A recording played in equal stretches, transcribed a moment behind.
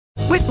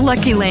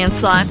Lucky Land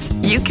Slots,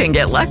 you can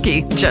get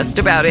lucky just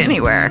about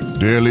anywhere.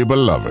 Dearly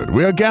beloved,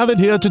 we are gathered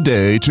here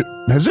today to...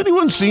 Has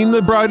anyone seen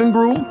the bride and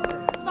groom?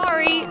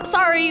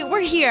 Sorry, we're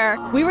here.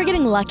 We were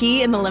getting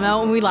lucky in the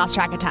limo and we lost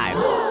track of time.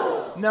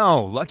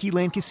 No, Lucky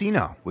Land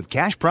Casino, with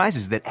cash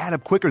prizes that add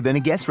up quicker than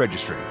a guest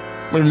registry.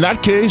 In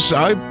that case,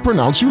 I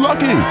pronounce you lucky.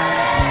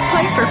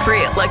 Play for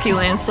free at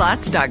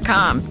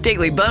LuckyLandSlots.com.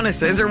 Daily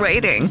bonuses are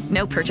waiting.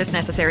 No purchase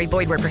necessary.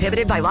 Void where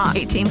prohibited by law.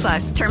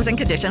 18+. Terms and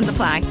conditions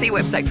apply. See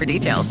website for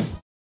details.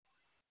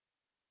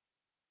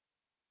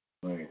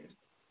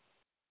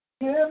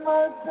 Give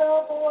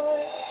myself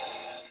away.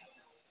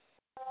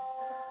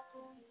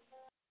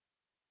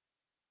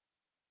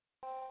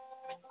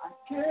 I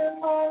give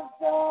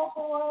myself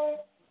away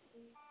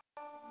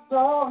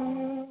so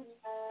you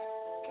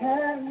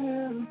can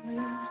use me.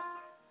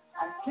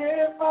 I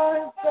give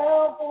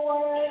myself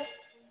away.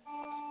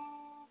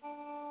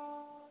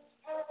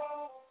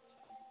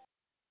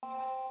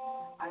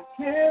 I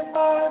give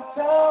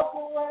myself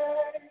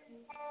away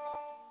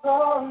so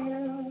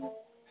you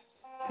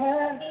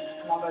can.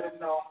 Come on, let it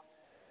know.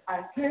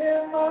 I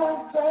give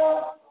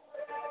myself.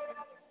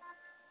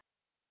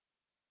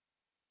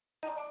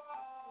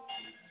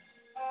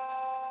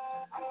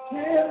 I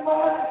give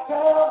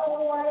myself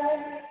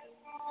away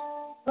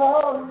so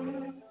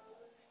you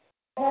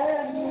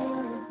can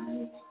use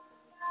me.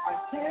 I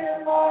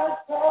give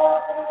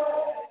myself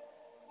away.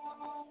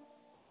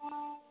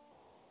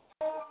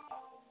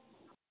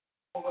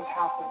 What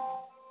happened?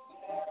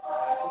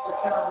 It's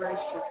a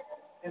generation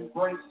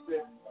embraced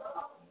it.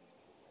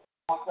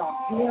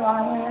 Here I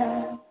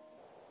am.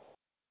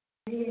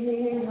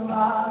 Here I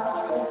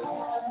am.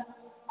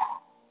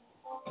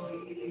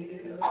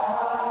 Here I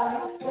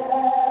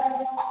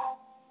stand.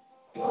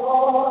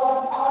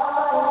 Lord, I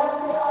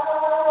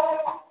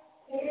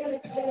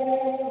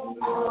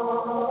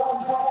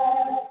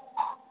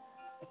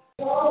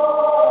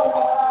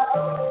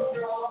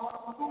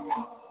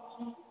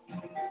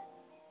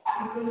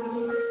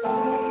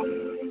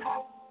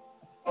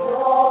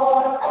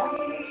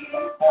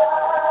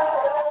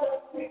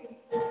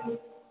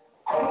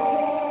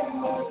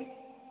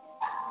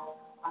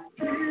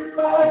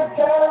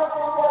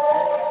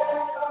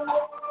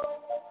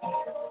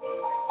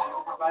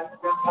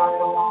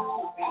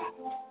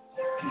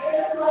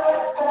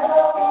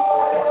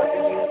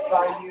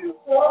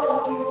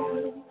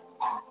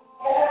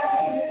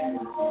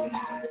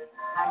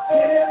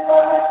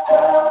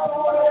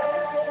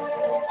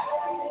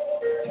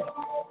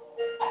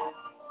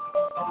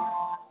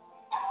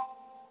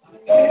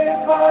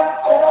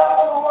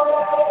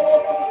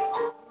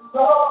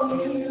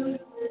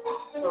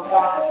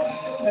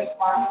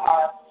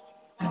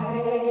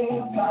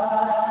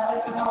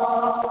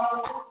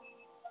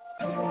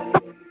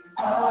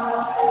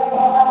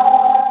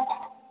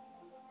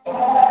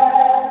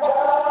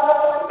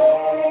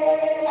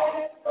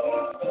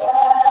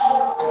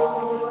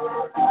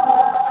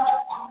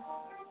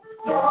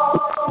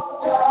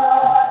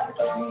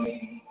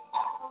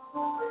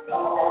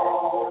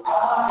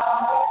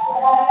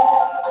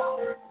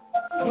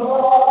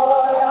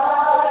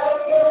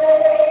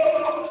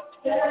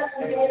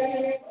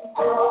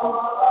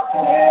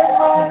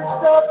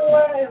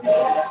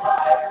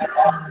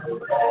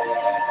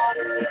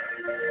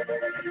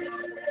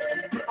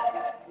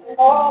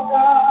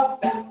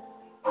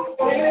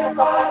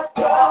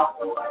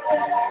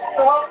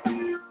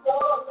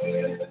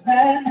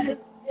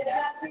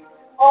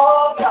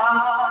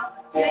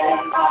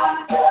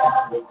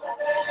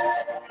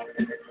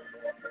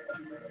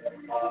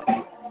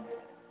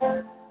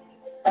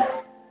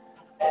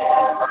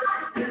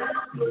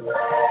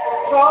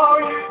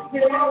is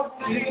in your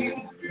hand.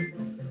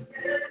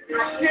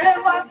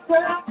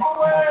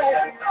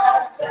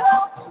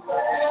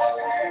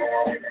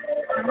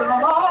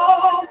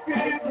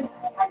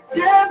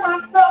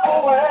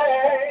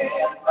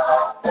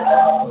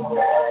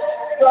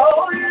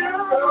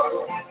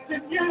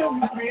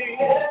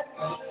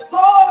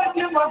 Lord,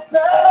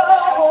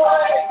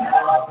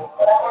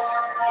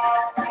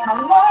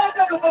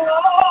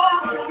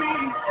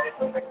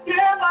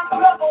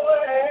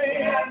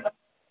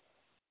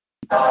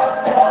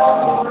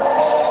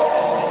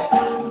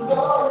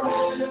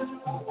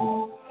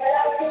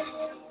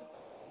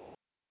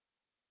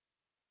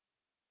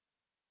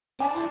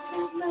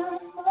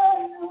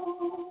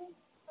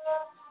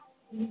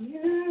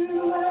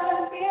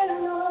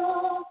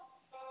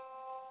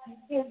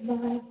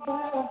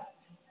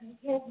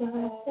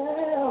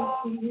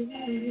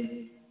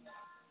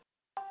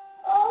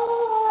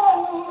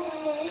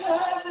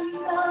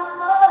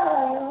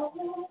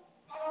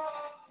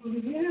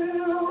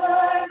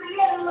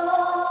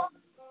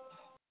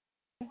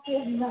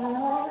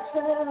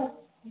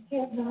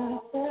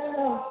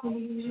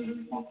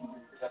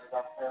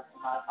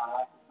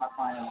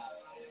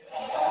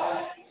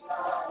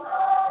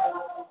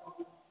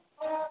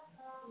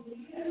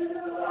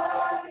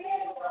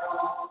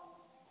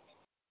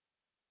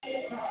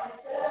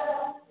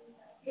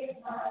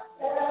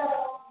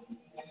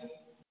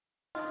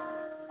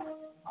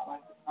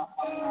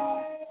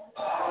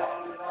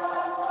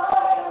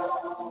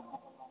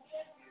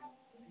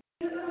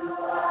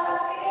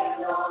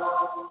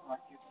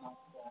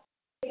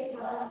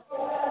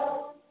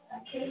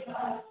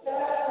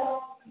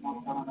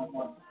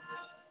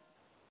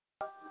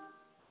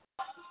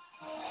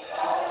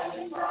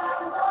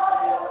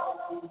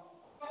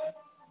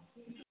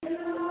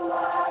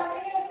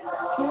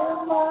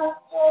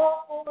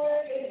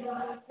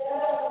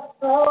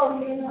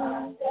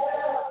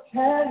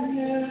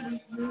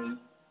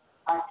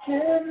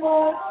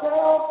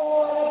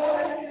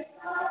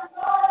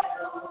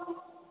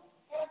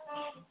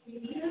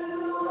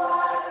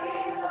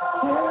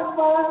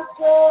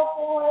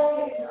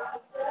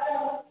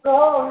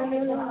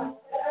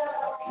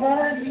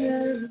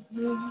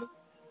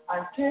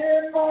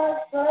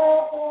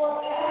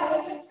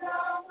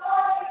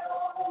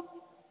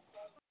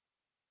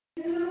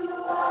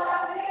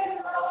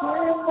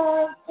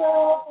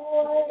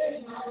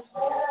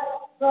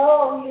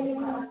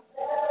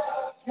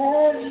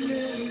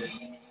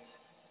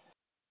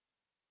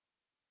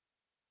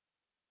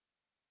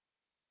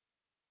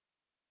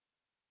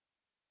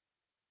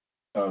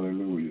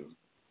 Hallelujah.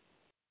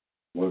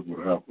 What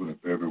would happen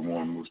if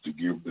everyone was to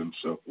give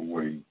themselves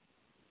away?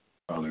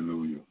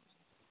 Hallelujah.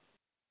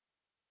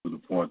 To the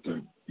point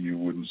that you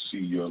wouldn't see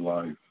your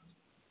life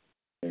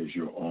as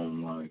your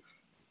own life.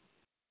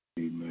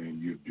 Amen.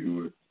 You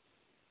do it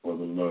for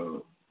the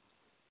love.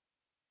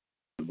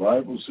 The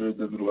Bible said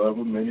that the love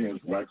of many has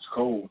waxed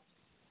cold.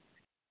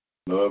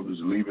 Love is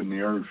leaving the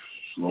earth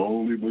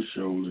slowly but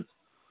surely.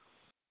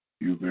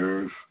 You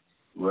very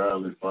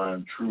rarely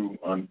find true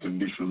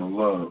unconditional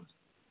love.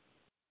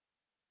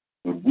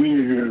 But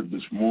we're here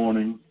this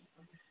morning,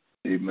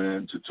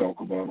 amen, to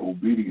talk about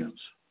obedience.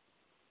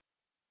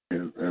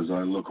 As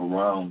I look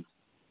around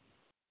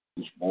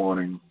this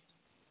morning,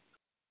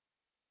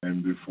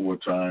 and before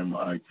time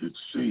I could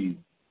see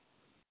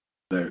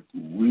that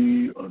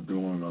we are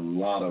doing a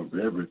lot of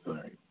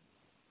everything,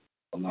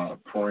 a lot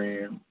of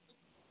praying,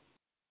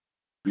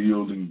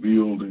 building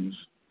buildings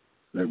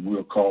that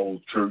we'll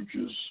call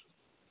churches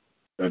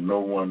that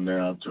no one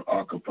now to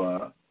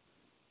occupy.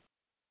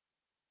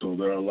 So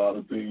there are a lot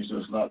of things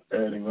that's not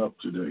adding up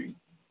today.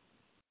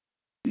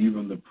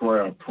 Even the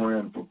prayer,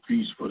 praying for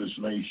peace for this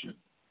nation,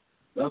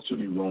 that's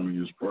an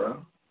erroneous prayer.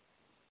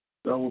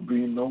 There will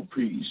be no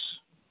peace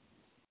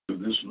to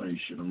this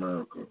nation,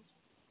 America.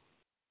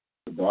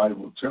 The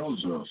Bible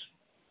tells us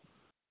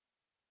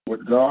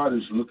what God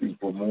is looking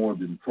for more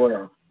than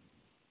prayer.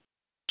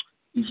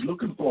 He's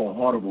looking for a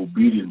heart of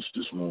obedience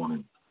this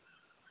morning.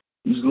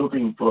 He's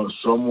looking for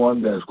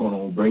someone that's going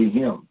to obey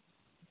him.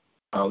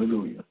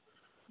 Hallelujah.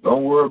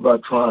 Don't worry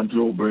about trying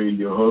to obey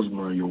your husband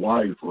or your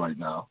wife right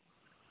now,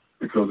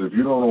 because if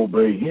you don't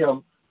obey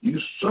him, you're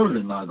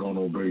certainly not going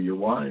to obey your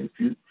wife.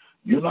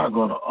 You're not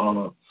going to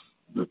honor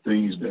the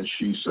things that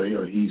she say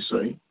or he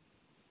say.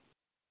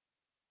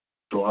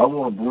 So I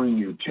want to bring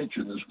your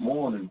attention this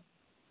morning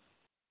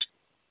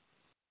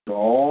to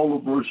all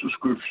the verses of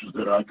scriptures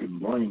that I can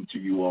bring to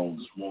you all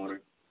this morning.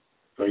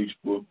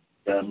 Facebook,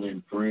 family,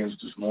 and friends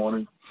this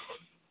morning.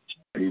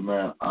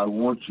 Amen. I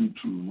want you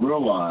to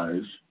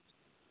realize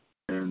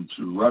and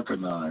to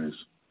recognize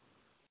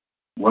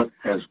what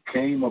has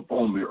came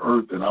upon the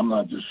earth, and I'm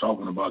not just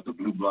talking about the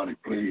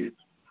blue-blooded plague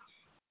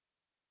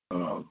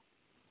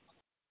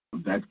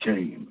that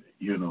came,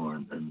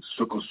 and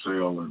sickle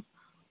cell and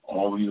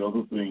all these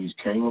other things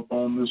came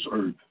upon this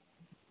earth.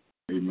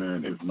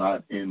 Amen. If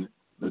not in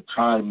the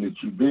time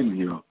that you've been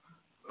here,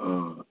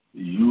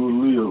 you will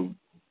live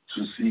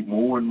to see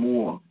more and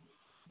more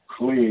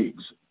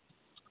plagues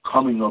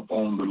coming up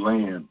on the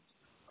land.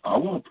 I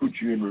want to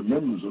put you in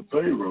remembrance of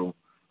Pharaoh.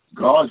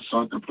 God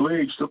sent the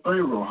plagues to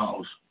Pharaoh's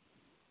house.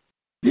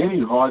 Then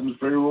he hardened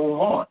Pharaoh's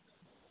heart.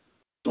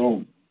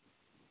 So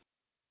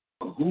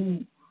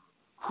who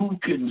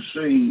can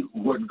say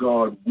what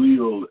God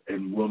will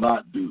and will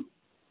not do?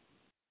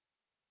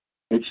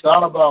 It's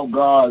not about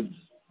God's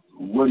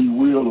what he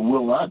will or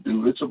will not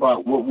do. It's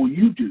about what will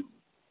you do?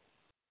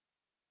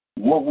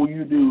 What will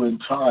you do in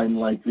time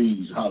like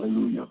these?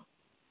 Hallelujah.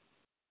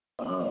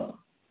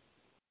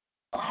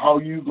 How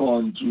are you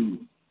going to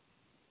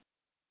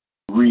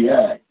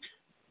react?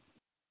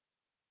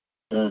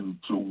 And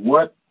to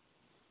what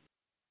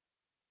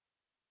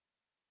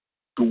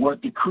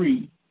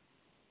decree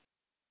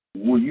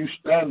will you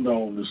stand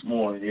on this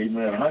morning?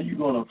 Amen. How are you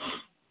going to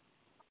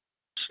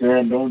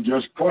stand on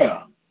just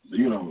prayer?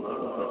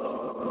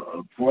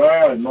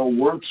 Prayer and no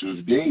works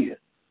is dead.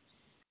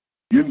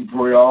 You can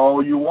pray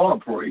all you want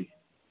to pray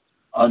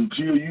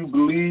until you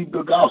believe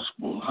the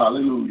gospel.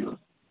 Hallelujah.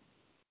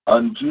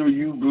 Until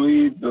you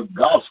believe the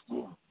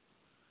gospel,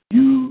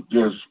 you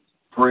just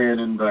praying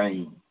in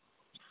vain.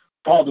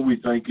 Father, we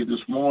thank you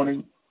this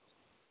morning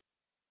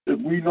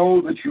that we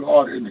know that you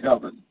are in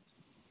heaven.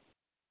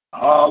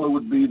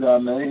 Hallowed be thy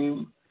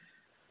name.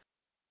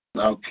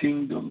 Thy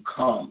kingdom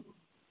come.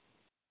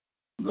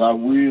 Thy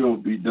will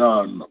be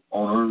done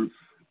on earth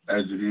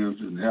as it is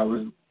in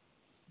heaven.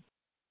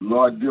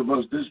 Lord, give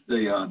us this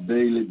day our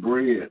daily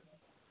bread,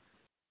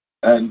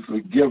 and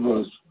forgive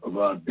us of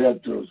our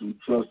debtors who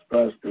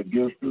trespass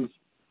against us.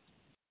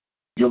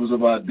 Give us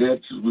of our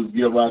debts as we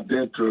give our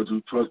debtors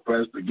who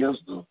trespass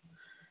against us.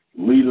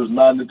 Lead us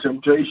not into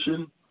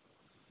temptation,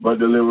 but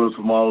deliver us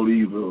from all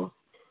evil.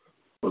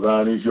 For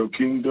thine is your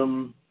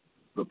kingdom,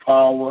 the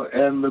power,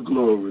 and the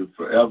glory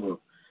forever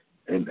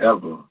and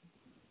ever.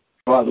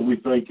 Father, we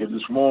thank you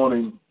this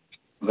morning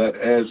that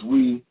as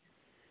we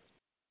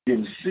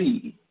can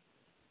see,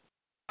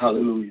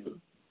 hallelujah,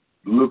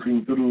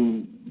 looking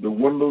through the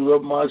windows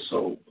of my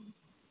soul,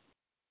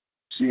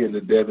 seeing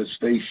the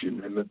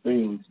devastation and the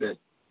things that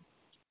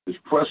is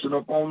pressing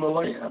upon the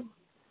land.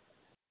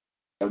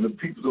 And the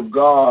people of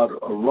God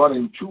are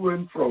running to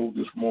and fro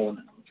this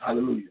morning,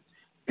 hallelujah,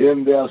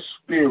 in their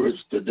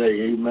spirits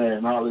today,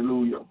 amen,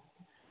 hallelujah.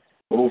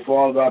 Oh,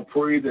 Father, I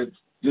pray that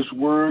this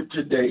word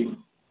today,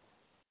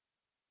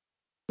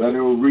 that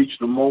it will reach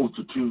the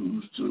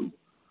multitudes to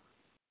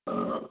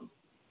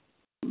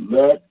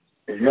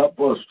help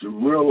us to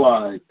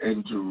realize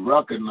and to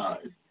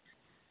recognize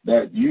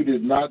that you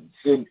did not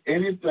send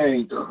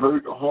anything to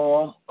hurt,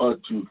 harm, or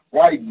to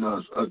frighten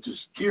us or to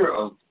scare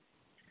us,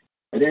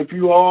 And if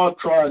you are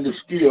trying to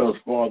steer us,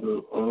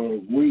 Father,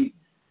 we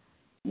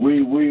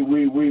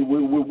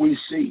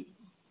see.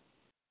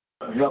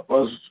 Help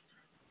us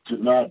to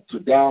not to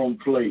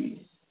downplay,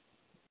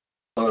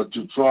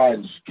 to try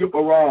and skip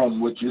around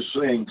what you're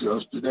saying to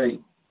us today.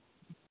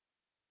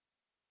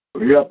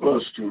 But help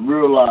us to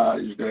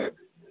realize that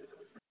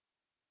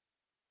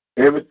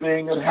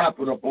everything that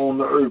happened upon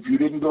the earth, you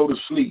didn't go to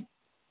sleep,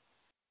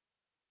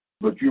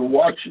 but you're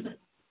watching it,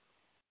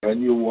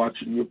 and you're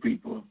watching your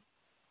people.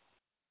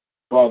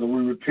 Father,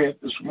 we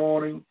repent this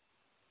morning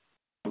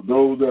for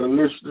those that are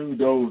listening,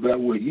 those that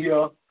were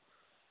here,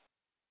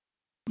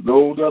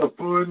 those that are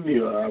far and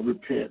near. I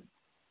repent.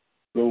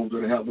 Those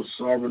that have a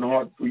sovereign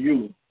heart for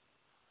you,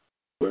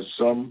 but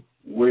some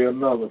way or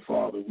another,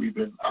 Father, we've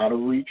been out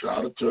of reach,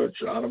 out of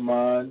touch, out of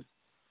mind.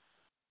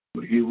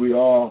 But here we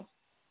are,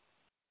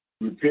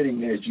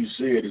 repenting, as you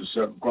said in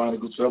 2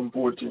 Chronicles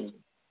 7:14.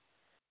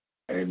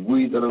 And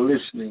we that are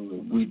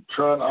listening, we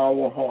turn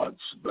our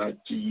hearts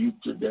back to you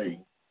today.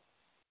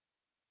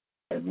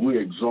 And we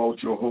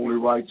exalt your holy,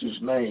 righteous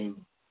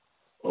name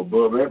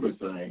above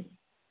everything.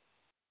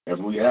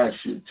 And we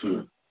ask you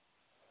to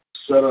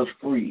set us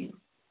free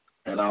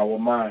in our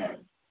mind.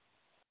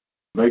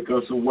 Make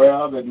us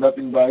aware that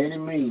nothing by any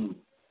means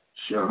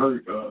shall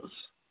hurt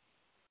us.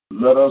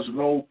 Let us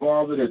know,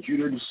 Father, that you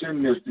didn't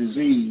send this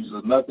disease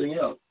or nothing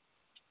else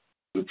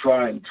to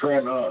try and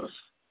turn us,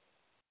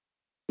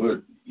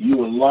 but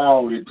you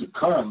allowed it to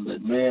come,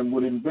 that man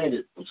would invent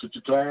it for such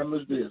a time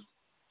as this.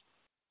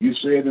 You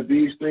said that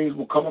these things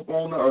will come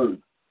upon the earth,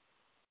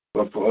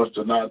 but for us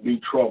to not be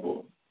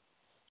troubled,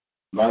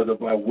 neither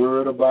by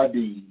word or by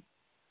deed.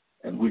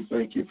 And we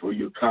thank you for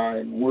your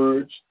kind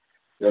words,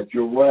 that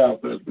your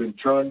wrath has been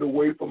turned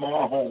away from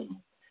our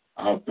home,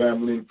 our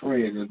family and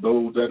friends, and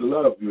those that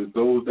love you, and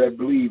those that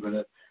believe in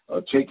it.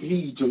 Take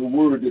heed to the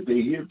word that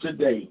they hear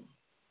today,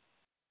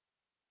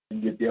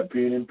 and get their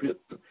pen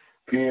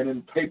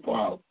and paper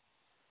out,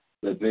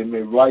 that they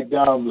may write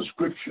down the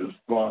scriptures,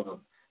 Father,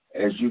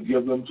 as you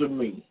give them to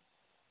me.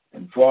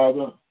 And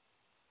Father,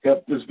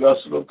 help this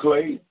vessel of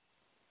clay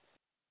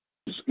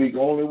to speak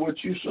only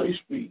what you say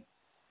speak.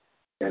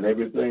 And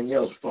everything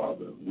else,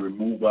 Father,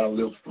 remove our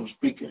lips from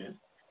speaking it.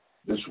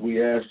 This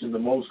we ask in the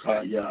Most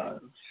High, Yah,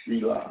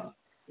 Shelah,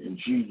 in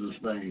Jesus'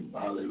 name.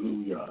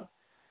 Hallelujah.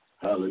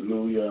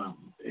 Hallelujah.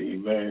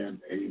 Amen.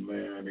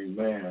 Amen.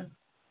 Amen.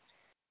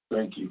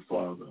 Thank you,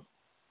 Father.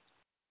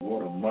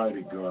 What a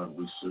mighty God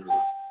we serve.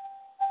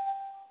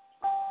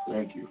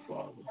 Thank you,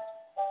 Father.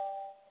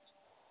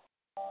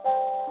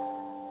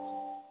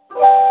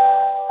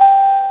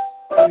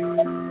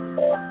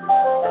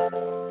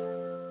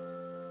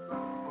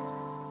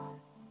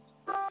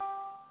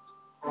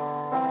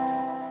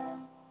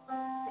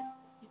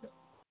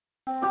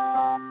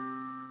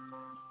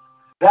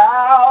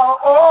 Thou,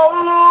 O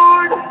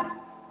Lord,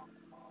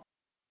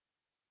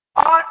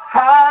 art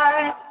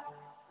high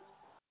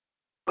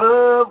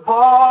above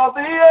all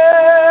the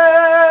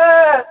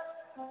earth,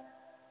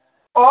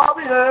 all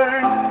the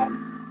earth.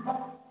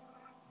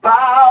 Thou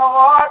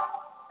art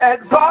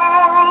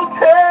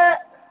exalted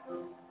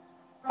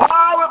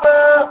far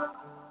above,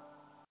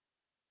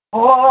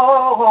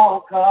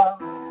 oh God.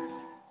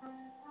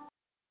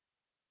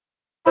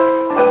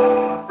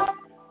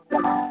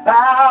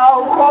 Thou,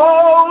 O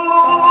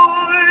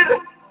Lord,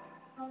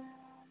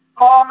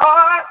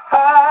 art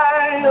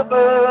high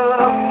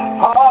above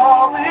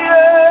all the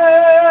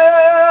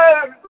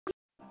earth,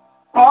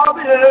 all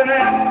the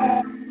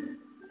earth.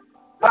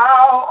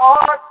 Thou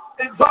art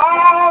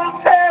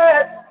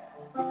exalted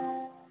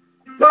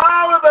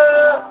far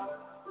above,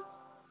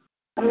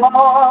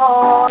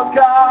 oh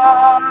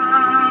God.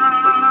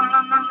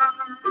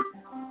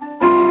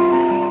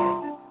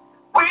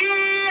 We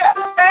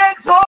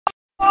exalt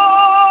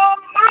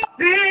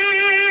thee.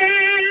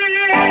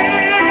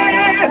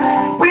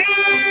 We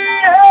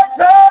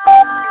exalt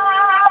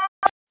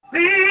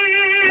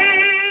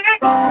thee.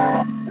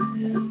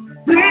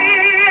 We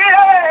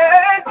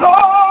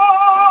exalt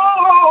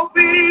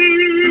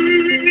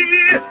thee.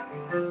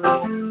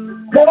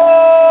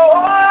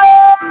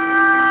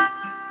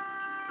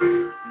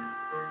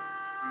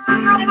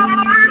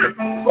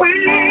 We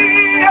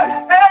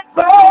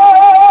exalt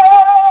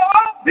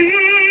thee.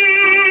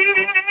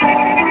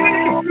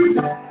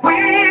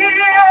 We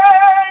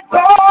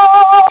exalt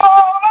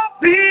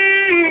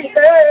thee.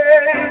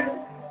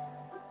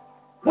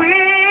 We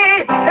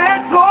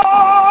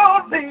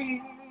exalt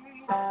thee.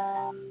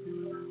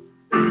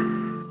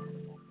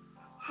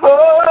 Oh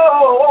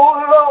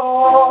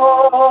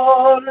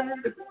Lord,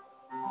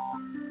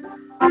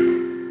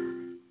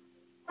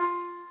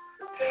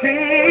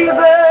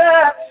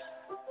 Jesus,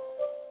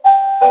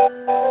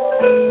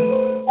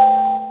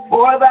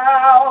 for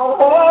thou,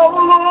 O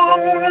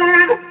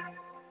Lord,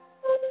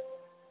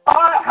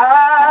 art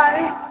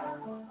high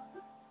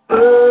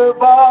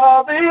above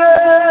all the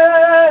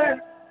earth,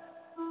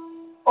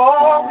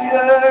 all the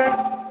earth.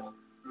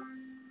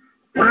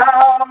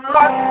 Thou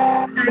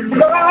art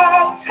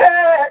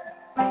exalted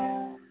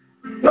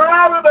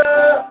far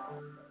above,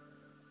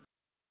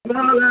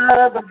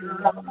 far above.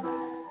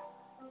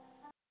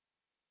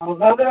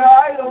 all other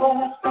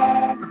idols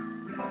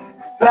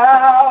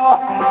bow.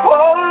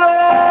 Oh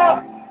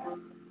Lord,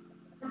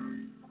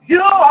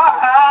 you are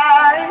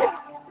high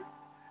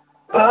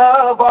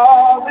above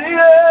all the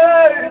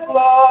earth,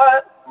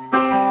 Lord.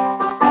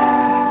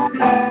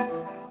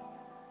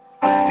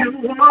 You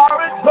are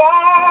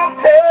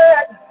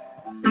exalted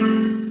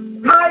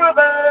high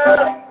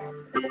above,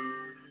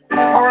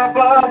 or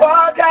above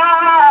our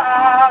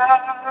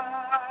God.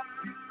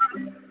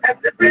 And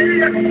to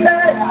be a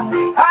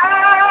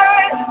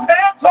I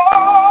exalt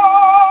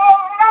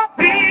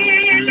thee.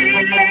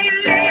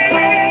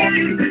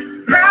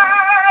 I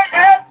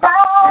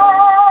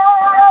exalt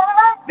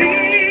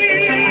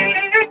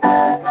thee.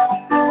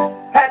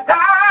 And I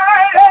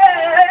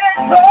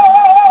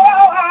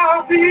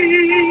exalt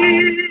thee.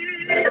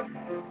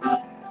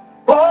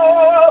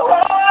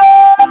 Oh,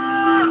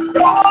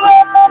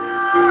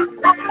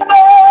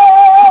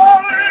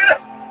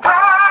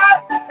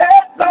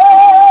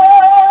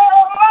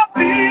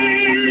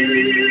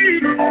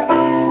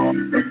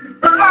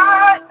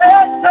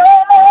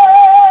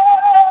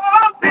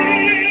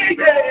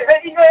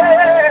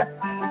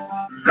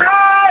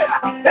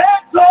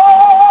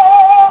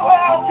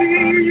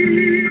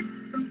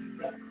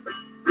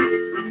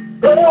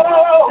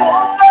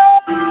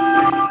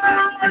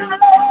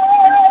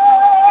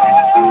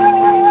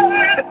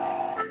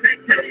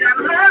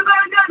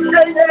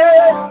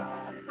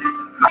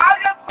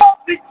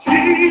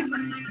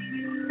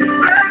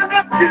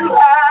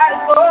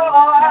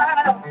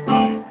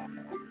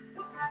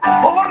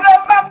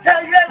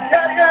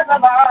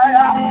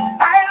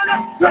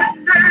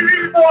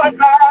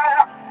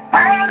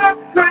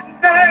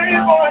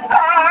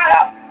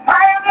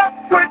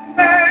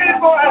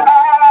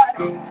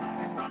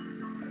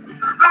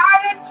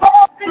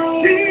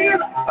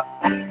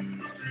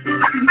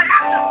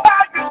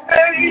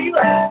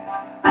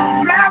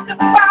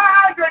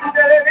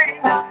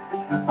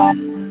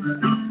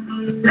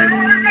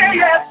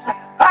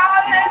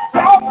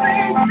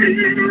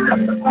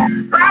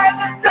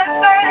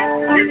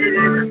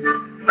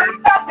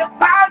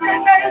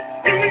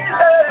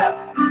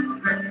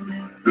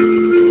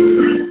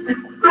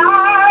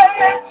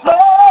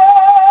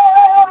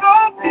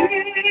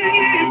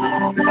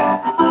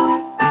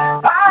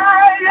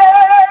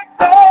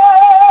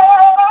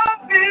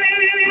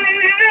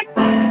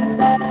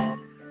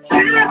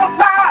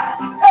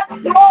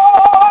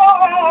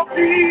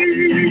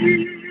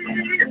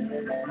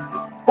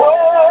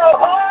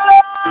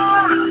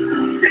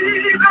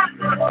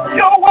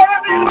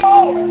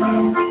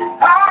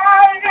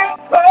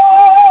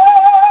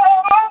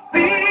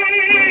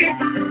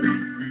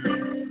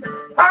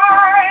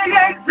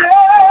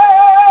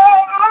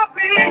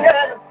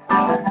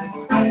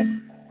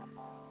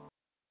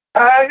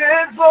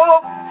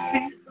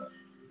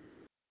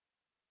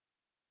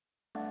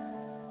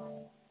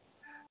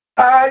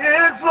 I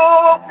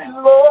exalt thee,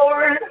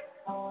 Lord.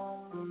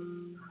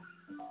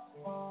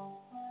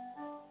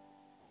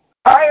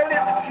 I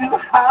lift you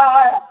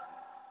high.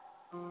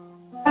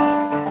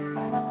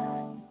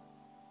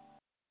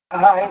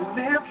 I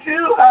lift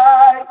you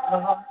high,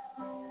 God.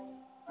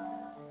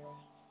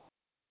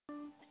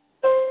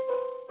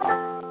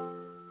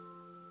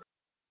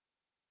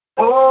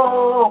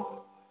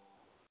 Oh,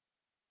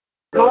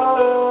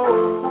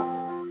 oh,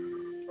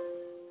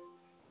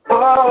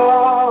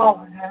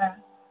 oh, yeah.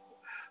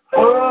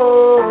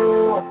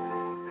 Oh,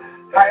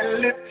 I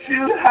lift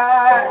you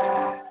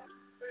high,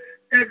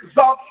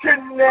 exalt your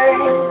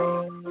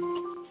name.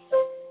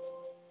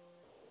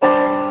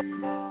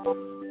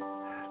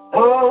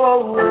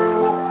 Oh,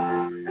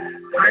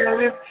 I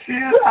lift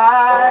you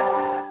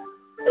high,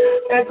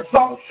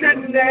 exalt your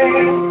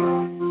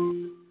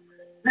name.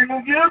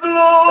 Bring you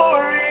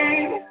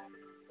glory,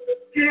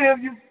 give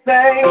you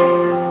thanks.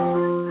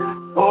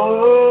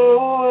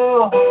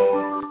 Oh,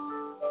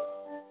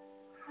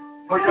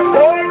 for your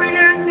glory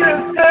and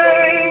your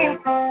name.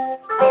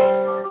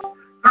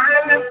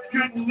 I lift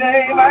your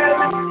name, I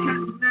lift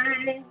your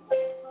name.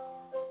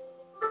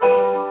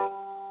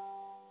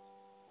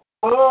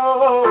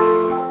 Oh,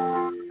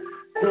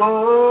 oh,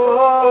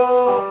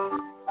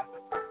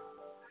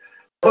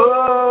 oh,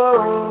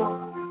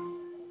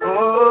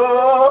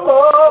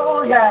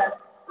 oh, yeah.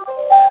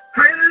 I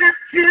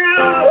lift you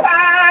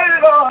high,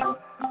 Lord.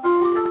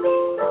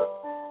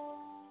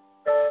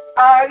 I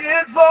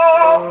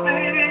exalt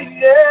thee,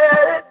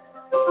 yeah.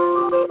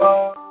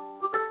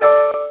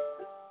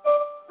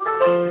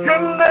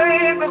 Your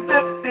name is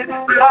lifted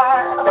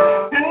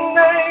high. Your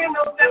name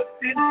is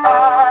lifted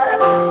high.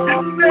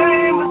 Your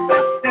name is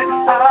lifted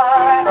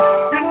high.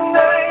 Your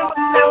name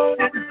is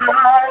lifted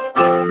high.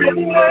 Your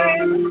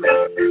name is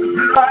lifted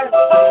high.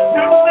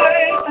 Your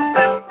name is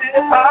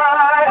lifted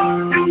high.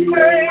 Your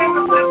name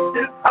is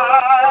lifted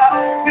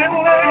high. Your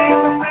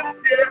name is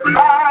lifted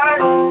high.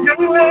 Your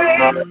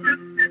name is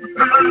lifted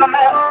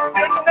high.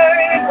 Your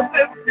name is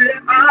lifted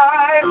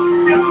high.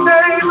 Your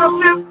name is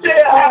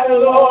lifted high,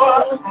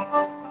 Lord.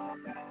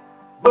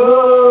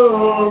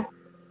 Oh,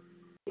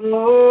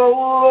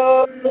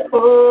 oh,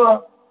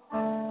 oh,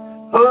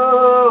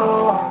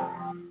 oh,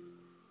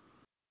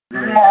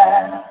 yeah.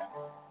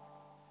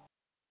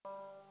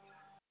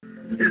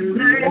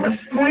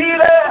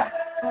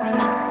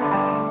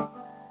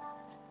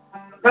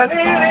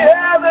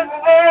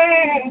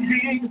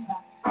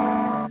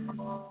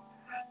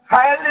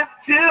 I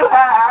lift you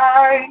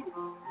high.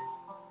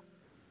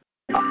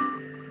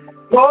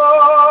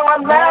 Oh, I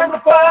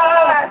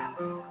magnify,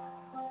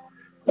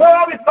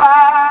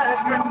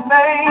 glorify your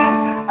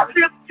name. I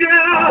lift you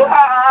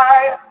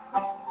high.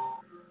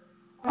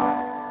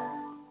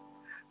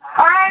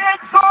 I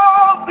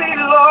exalt thee,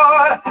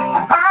 Lord.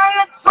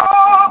 I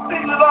exalt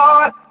thee,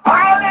 Lord.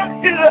 I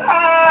lift you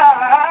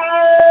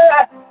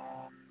high.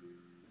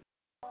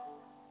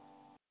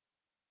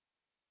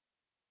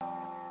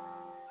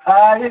 I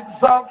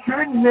exalt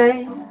your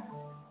name.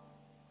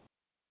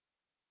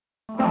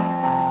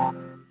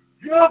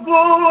 Your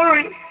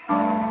glory.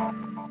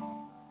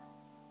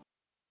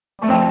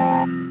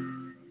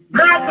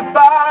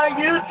 Magnify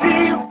you,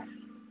 Jesus.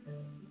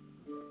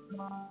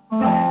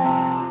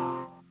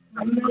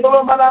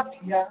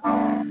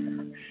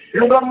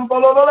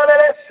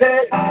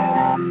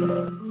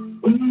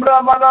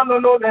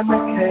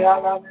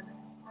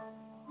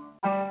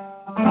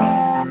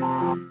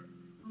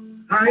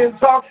 I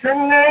exalt your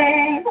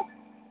name.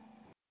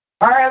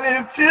 I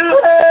lift you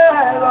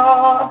high,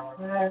 Lord.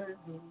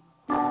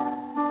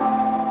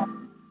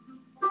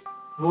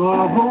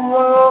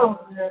 Oh,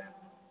 yeah.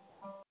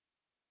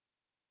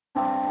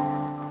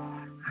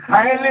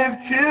 I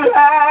lift you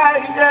high,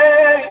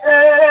 yeah,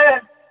 yeah.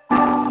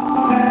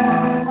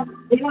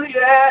 Oh,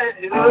 yeah,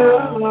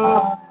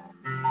 oh.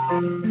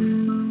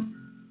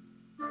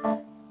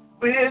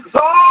 We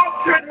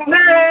exalt your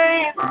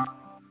name.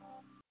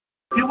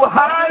 You are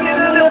high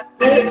and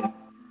lifted.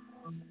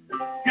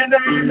 Your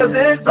name is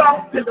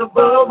exalted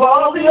above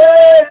all the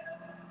earth.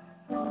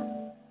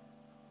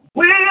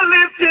 We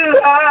lift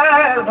you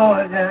high,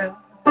 Lord, yeah.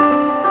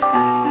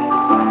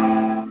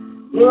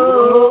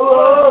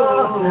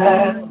 Oh,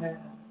 yeah.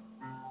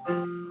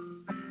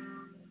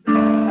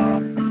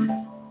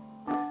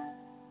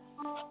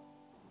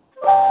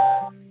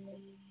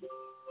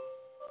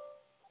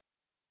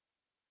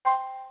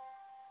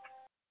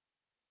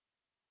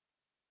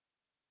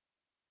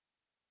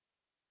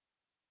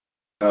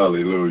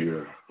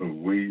 Hallelujah.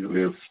 We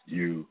lift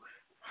you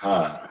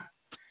high.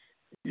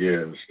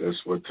 Yes,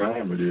 that's what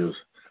time it is.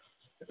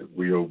 If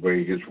we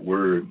obey his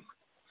word,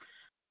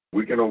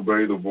 we can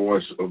obey the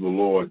voice of the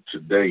Lord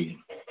today.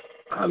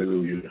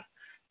 Hallelujah.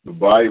 The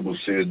Bible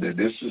said that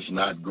this is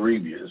not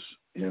grievous,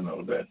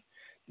 that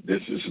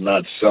this is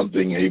not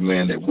something,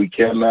 amen, that we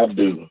cannot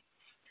do.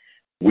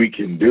 We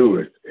can do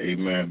it,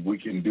 amen. We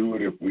can do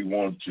it if we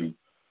want to.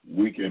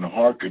 We can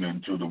hearken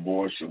unto the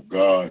voice of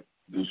God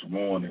this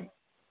morning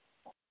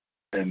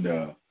and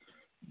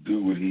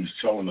do what he's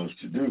telling us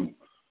to do.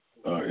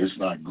 It's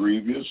not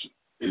grievous.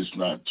 It's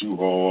not too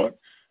hard.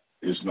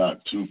 It's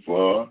not too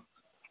far.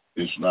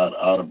 It's not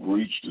out of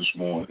reach this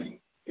morning.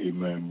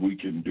 Amen. We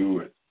can do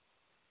it.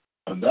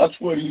 And that's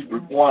what he's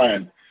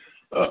requiring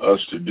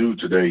us to do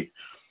today,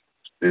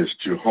 is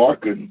to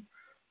hearken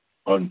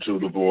unto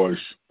the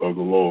voice of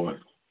the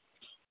Lord.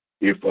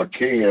 If I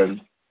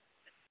can,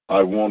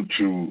 I want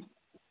to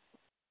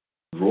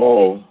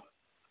draw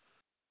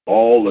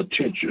all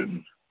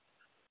attention,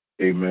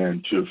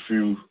 amen, to a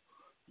few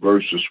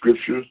verses of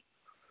Scripture.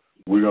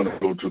 We're going to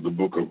go to the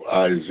book of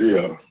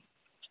Isaiah.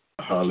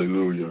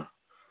 Hallelujah.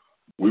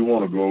 We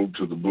want to go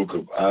to the book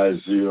of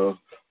Isaiah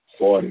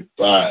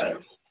 45.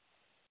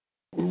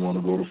 We want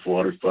to go to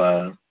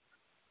 45,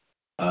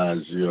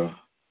 Isaiah,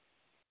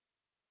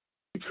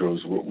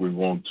 because what we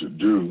want to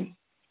do,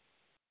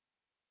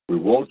 we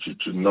want you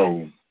to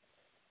know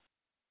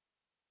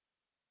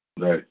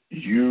that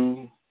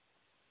you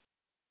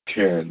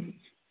can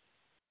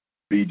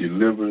be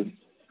delivered,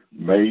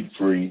 made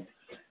free.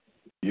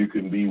 You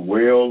can be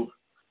well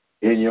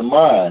in your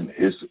mind.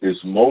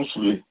 It's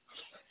mostly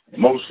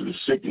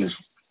sickness.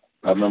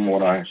 I remember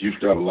when I used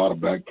to have a lot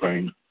of back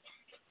pain.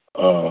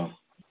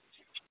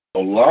 A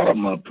lot of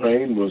my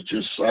pain was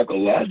just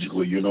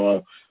psychologically.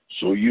 I'm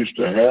so used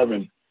to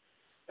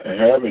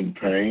having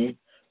pain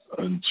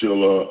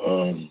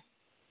until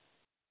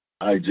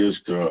I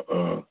just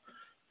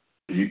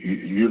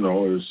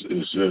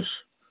it's just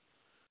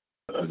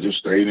I just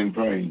stayed in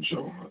pain.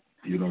 So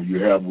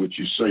you have what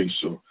you say.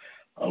 So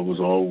I was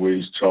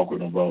always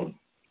talking about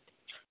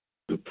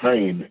the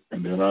pain,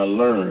 and then I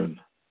learned,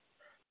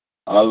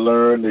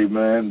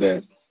 amen,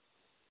 that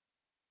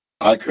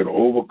I could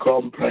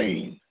overcome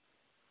pain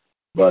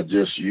by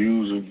just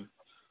using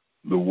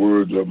the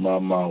words of my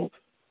mouth.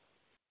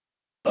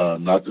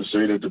 Not to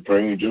say that the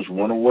pain just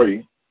went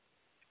away.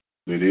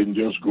 They didn't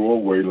just go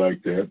away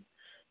like that.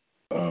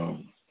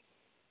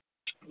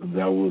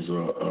 That was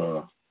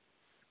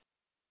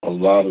a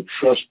lot of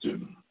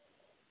trusting.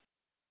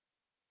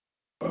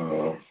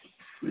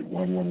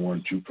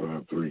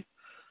 111253.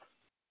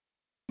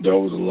 There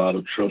was a lot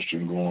of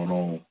trusting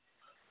going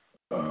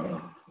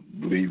on,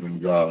 believing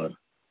God.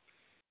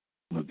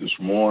 But this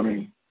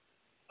morning,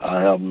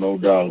 I have no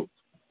doubt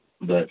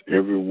that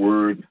every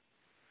word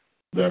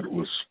that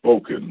was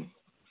spoken,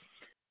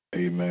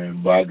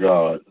 amen, by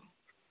God,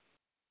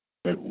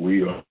 that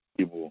we are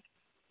able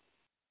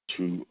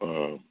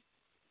to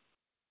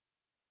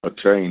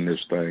attain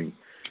this thing.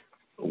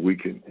 We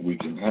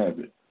can have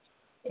it.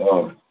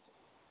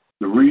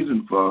 The reason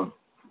reason for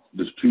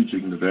this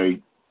teaching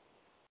today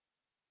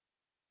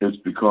is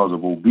because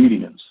of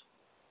obedience.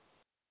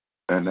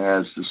 And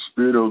as the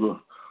Spirit of the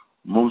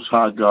Most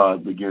High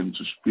God began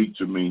to speak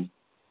to me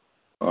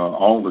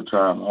all the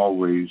time,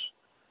 always,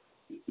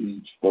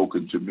 He's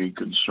spoken to me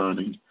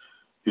concerning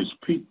His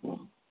people,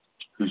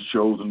 His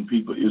chosen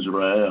people,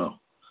 Israel.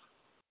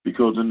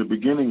 Because in the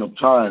beginning of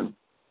time,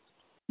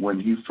 when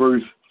He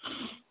first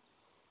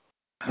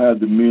had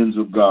the men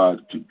of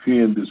God to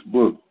pen this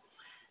book,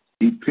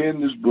 He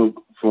penned this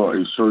book for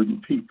a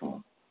certain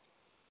people.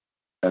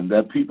 And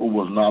that people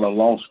was not a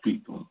lost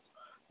people.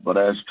 But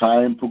as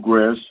time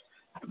progressed,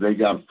 they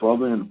got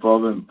further and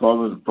further and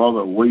further and further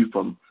away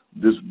from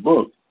this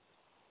book.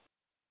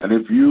 And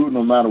if you,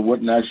 no matter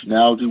what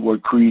nationality,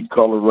 what creed,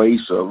 color,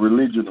 race, or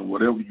religion, or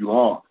whatever you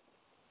are,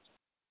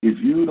 if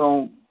you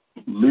don't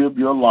live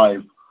your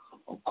life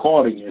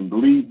according and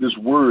believe this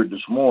word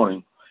this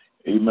morning,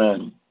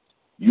 amen,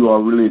 you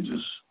are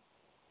religious.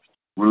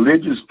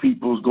 Religious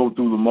peoples go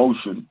through the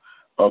motion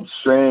of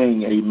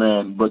saying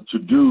amen, but to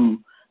do,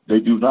 they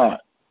do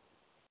not.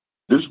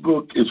 This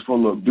book is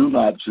full of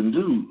do-nots and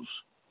do's.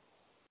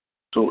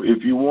 So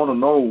if you want to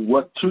know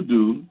what to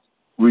do,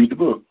 read the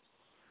book.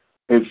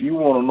 If you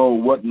want to know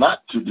what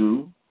not to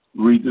do,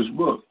 read this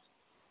book.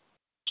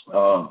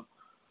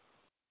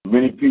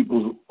 Many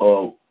people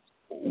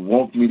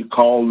want me to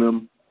call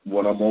them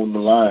when I'm on the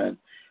line.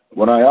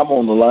 When I am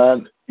on the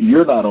line,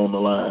 you're not on the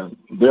line.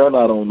 They're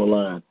not on the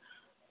line.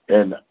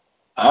 And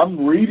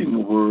I'm reading the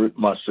word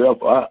myself.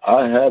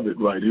 I have it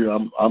right here.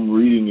 I'm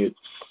reading it.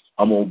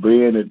 I'm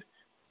obeying it.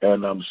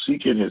 And I'm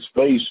seeking His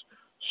face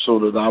so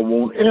that I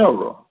won't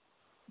err.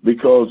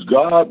 Because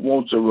God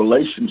wants a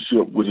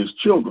relationship with His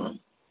children.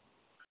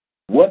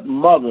 What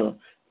mother,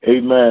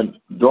 amen,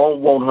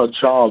 don't want her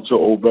child to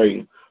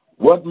obey?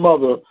 What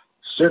mother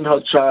send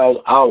her child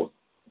out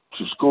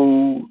to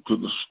school, to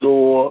the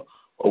store,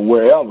 or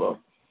wherever,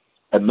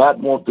 and not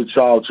want the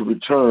child to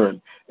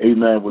return,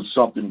 amen, with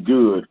something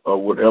good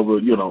or whatever,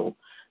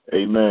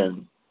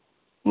 amen.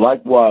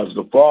 Likewise,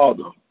 the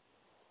Father,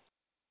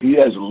 He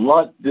has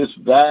lent this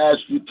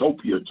vast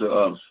utopia to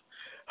us,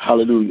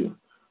 hallelujah,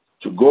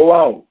 to go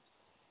out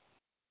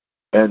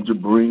and to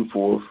bring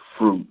forth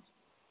fruit,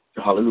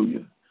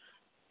 hallelujah.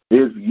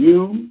 If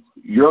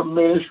your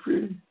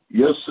ministry,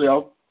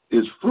 yourself,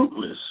 is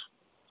fruitless,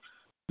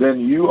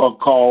 then you are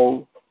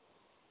called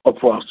a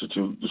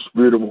prostitute. The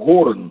spirit of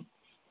whoredom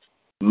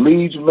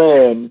leads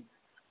man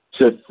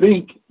to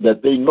think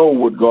that they know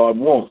what God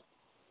wants.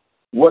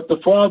 What the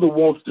Father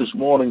wants this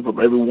morning from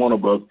every one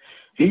of us,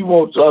 He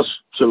wants us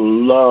to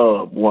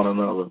love one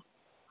another.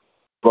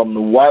 From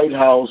the White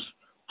House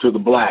to the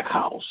Black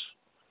House,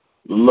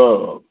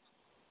 love.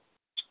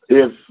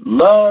 If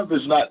love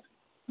is not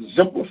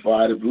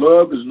exemplified, if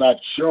love is not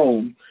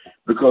shown,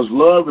 because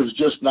love is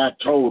just not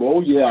told,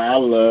 oh yeah, I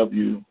love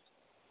you.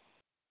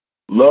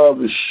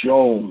 Love is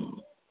shown.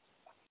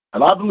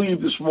 And I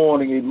believe this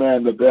morning,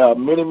 amen, that there are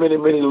many, many,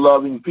 many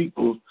loving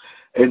people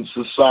in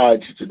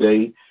society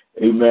today,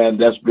 amen,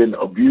 that's been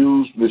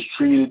abused,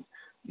 mistreated,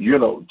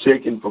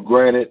 taken for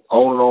granted,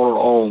 on and on and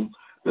on,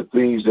 the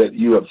things that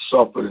you have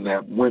suffered and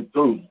have went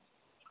through.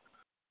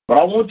 But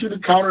I want you to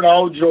count it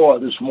all joy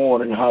this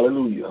morning,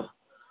 hallelujah,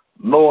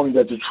 knowing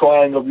that the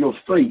trying of your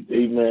faith,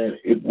 amen,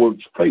 it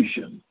works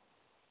patience.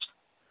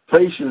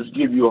 Patience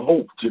give you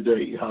hope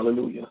today,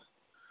 hallelujah.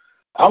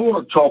 I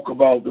want to talk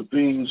about the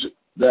things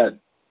that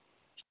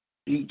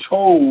He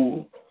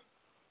told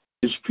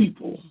His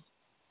people.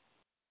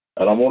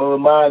 And I want to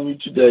remind you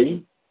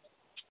today,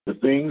 the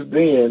things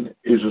then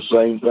is the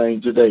same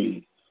thing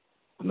today.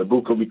 In the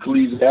book of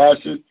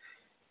Ecclesiastes,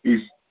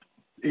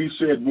 he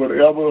said,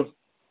 whatever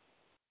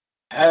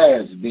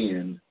has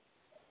been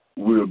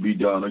will be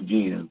done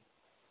again.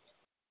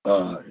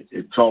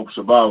 It talks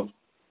about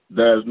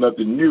there's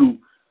nothing new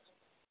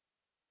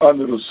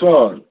under the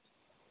sun.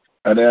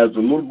 And as a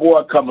little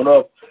boy coming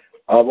up,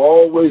 I've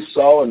always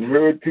saw and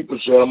heard people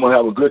say, I'm going to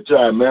have a good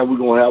time, man, we're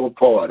going to have a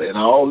party. And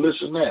I all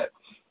listen to that.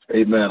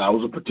 Amen. I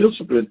was a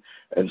participant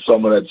in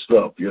some of that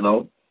stuff,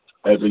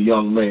 as a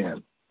young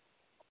man.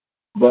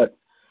 But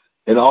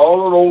in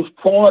all of those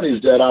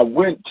parties that I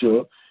went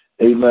to,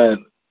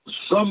 amen,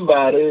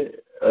 somebody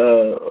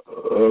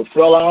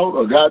fell out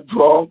or got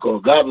drunk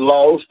or got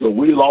lost or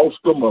we lost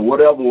them or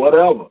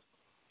whatever.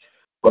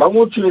 But I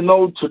want you to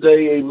know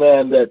today,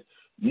 amen, that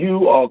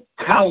you are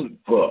counted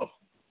for.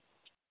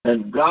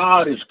 And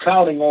God is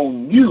counting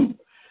on you.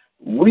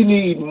 We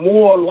need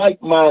more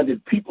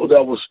like-minded people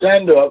that will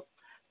stand up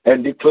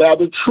and declare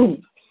the truth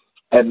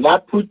and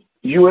not put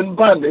you in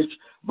bondage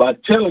by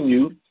telling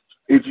you,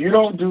 if you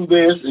don't do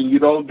this and you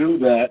don't do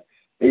that,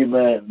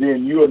 amen,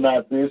 then you are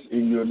not this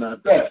and you're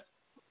not that.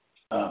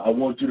 I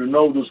want you to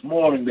know this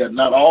morning that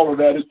not all of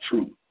that is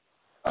true.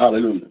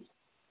 Hallelujah.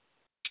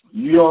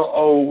 You don't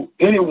owe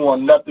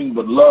anyone nothing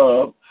but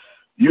love.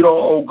 You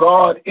don't owe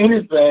God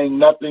anything,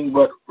 nothing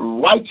but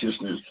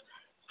righteousness,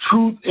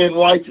 truth and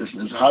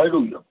righteousness.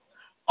 Hallelujah.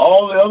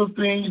 All the other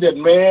things that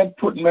man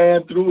put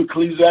man through,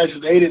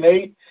 Ecclesiastes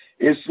 8:8,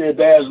 It said,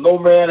 there's no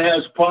man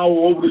has power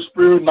over the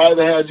spirit,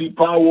 neither has he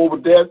power over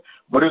death,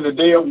 but in the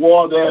day of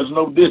war there is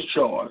no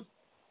discharge.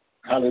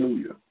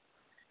 Hallelujah.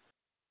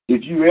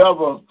 If you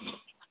ever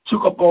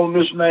took up on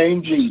this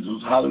name,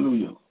 Jesus,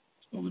 hallelujah,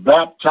 was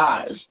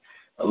baptized,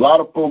 a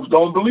lot of folks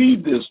don't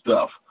believe this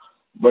stuff.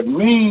 But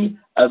me,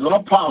 as an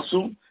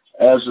apostle,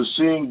 as a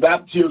seeing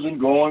baptism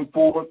going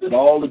forth and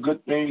all the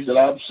good things that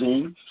I've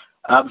seen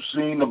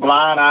the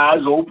blind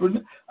eyes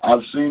open.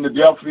 I've seen the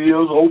deaf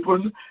ears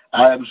open.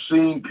 I have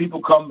seen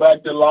people come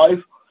back to life.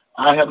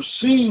 I have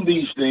seen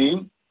these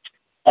things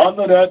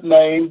under that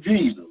name,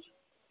 Jesus.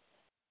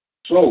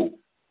 So,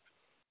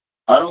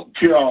 I don't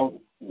care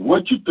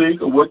what you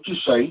think or what you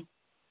say.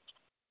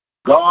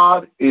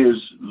 God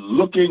is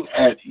looking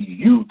at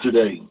you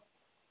today.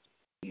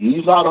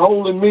 He's not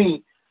holding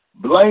me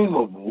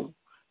blamable.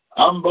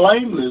 I'm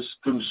blameless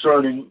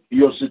concerning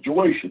your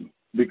situation,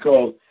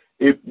 because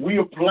if we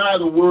apply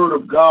the word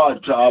of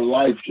God to our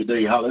life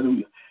today,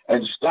 hallelujah,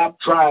 and stop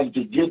trying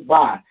to get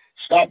by,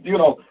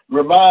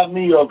 remind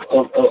me of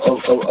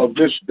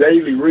this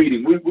daily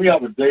reading. We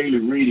have a daily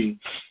reading,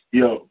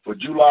 for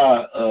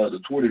July the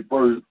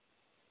 21st.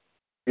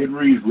 It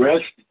reads,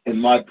 rest in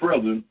my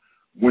presence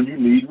when you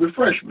need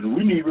refreshment.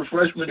 We need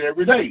refreshment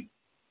every day.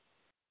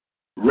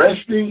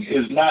 Resting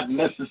is not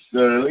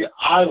necessarily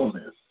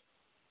idleness,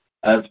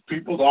 as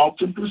people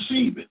often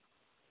perceive it.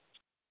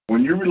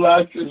 When you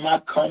relax in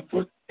my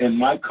comfort and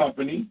my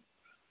company,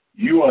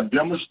 you are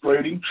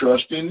demonstrating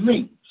trust in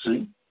me.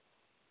 See?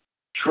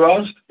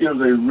 Trust is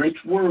a rich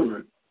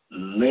word,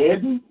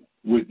 laden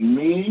with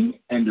meaning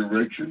and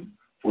direction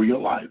for your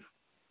life.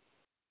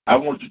 I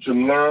want you to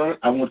learn,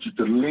 I want you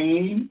to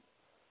lean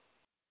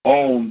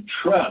on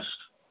trust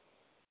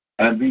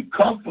and be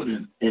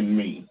confident in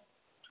me.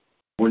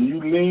 When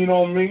you lean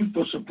on me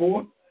for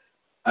support,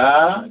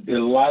 I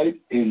delight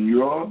in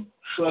your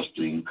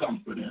trusting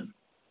confidence.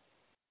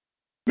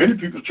 Many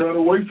people turn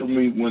away from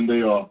me when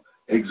they are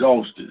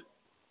exhausted.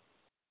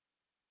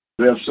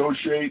 They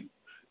associate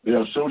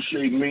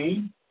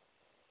me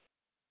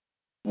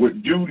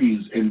with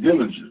duties and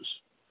diligence.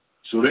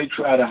 So they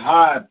try to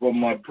hide from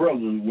my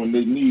presence when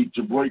they need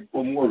to break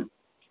from work.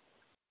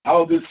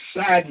 How this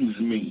saddens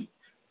me.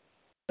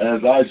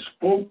 As I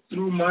spoke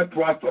through my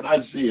prophet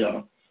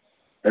Isaiah,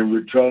 and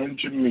returning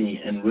to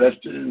me and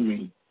rested in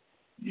me,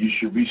 you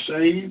should be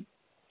saved,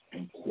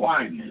 and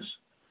quietness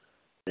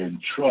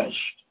and trust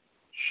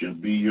shall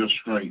be your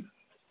strength.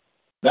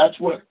 That's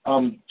what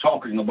I'm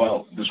talking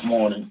about this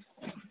morning,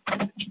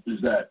 is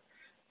that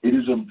it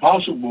is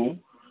impossible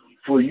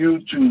for you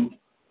to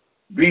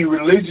be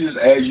religious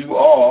as you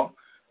are,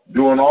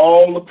 doing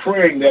all the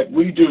praying that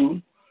we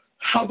do.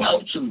 How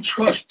about some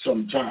trust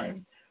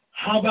sometime?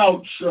 How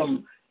about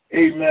some,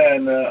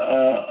 amen,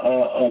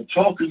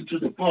 talking to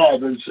the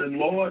Father and saying,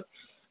 Lord,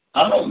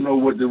 I don't know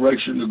what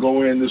direction to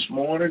go in this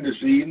morning,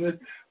 this evening,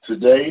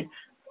 today.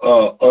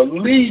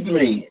 Lead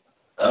me.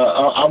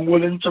 I'm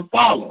willing to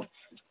follow.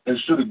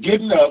 Instead of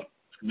getting up,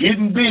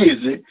 getting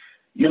busy,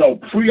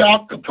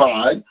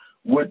 preoccupied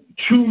with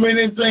too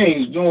many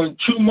things, doing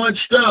too much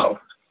stuff.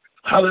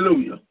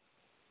 Hallelujah.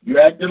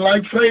 You're acting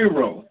like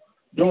Pharaoh,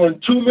 doing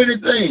too many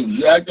things.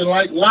 You're acting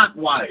like Lot's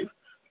wife,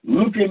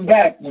 looking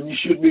back when you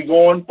should be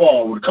going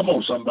forward. Come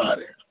on,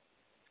 somebody.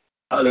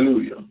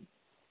 Hallelujah.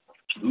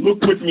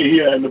 Look with me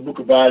here in the book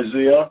of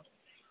Isaiah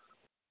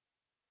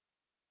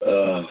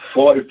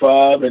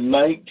 45 and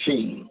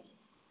 19.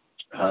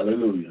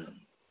 Hallelujah.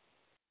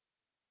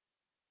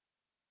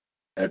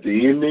 At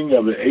the ending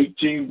of the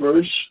 18th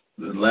verse,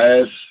 the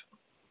last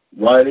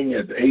writing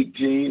at the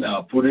 18,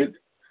 I'll put it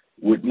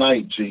with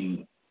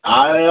 19.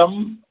 I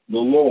am the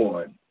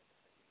Lord,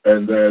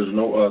 and there is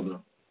no other.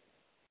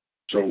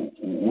 So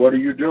what are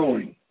you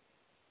doing?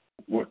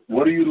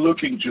 What are you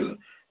looking to?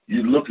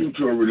 You're looking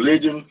to a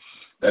religion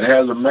that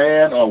has a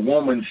man or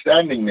woman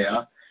standing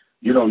there.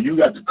 You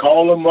got to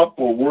call them up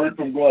for a word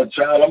from God.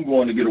 Child, I'm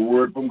going to get a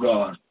word from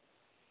God.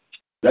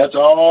 That's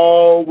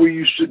all we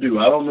used to do.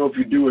 I don't know if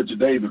you do it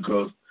today,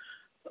 because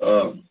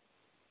I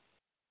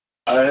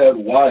had a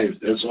wife.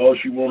 That's all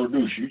she wanted to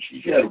do.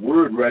 She had a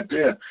word right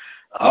there.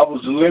 I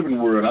was the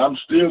living word. I'm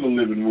still the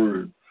living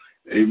word.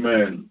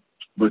 Amen.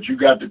 But you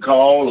got to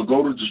call or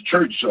go to the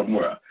church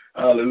somewhere.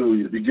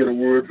 Hallelujah. To get a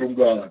word from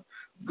God.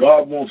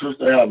 God wants us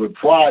to have a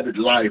private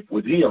life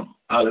with him.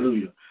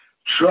 Hallelujah.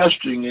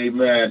 Trusting,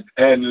 amen,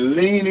 and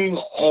leaning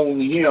on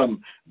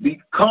him.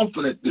 Be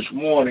confident this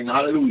morning,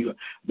 hallelujah,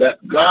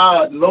 that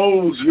God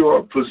knows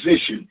your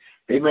position.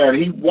 Amen.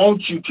 He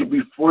wants you to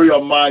be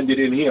free-minded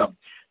in him.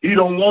 He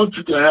don't want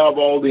you to have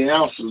all the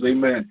answers,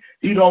 amen.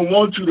 He don't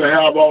want you to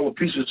have all the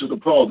pieces to the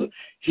puzzle.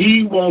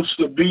 He wants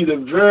to be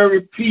the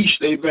very piece,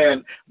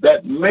 amen,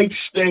 that makes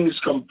things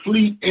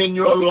complete in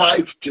your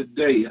life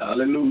today.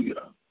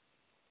 Hallelujah.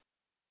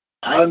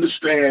 I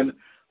understand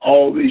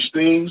all these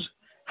things.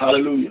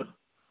 Hallelujah.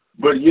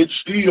 But yet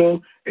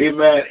still,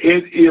 amen,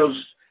 it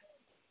is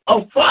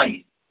a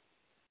fight.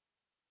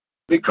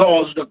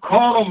 Because the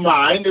carnal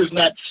mind is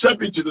not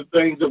subject to the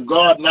things of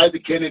God, neither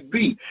can it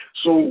be.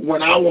 So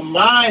when our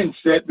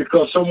mindset,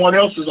 because someone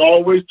else is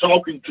always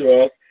talking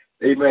to us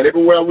Amen.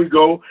 Everywhere we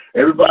go,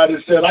 everybody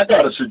said, I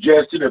got a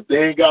suggestion. If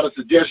they ain't got a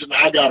suggestion,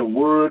 I got a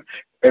word.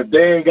 If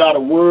they ain't got a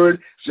word,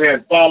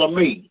 saying, follow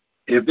me.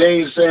 If they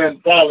ain't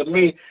saying, follow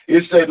me,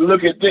 it said,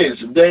 look at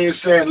this. If they ain't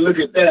saying, look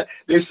at that,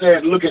 they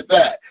said, look at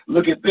that.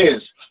 Look at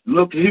this.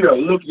 Look here.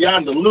 Look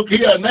yonder. Look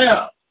here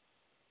now.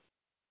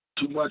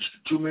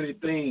 Too many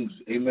things.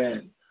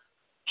 Amen.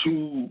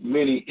 Too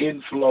many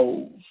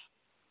inflows.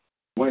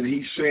 When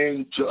he's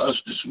saying to us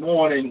this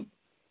morning,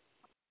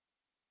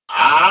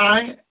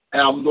 I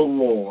am the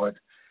Lord,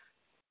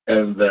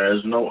 and there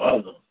is no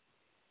other.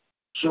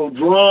 So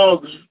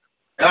drugs,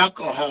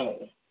 alcohol,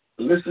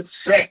 illicit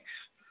sex,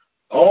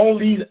 all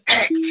these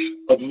acts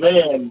of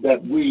man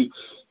that we,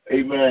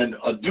 amen,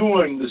 are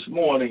doing this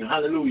morning,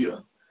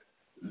 hallelujah,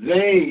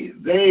 they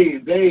are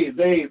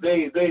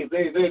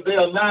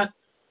not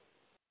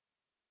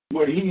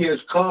what he has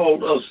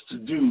called us to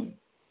do,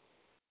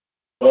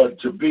 but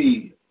to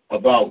be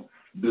about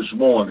this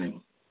morning.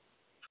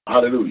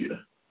 Hallelujah.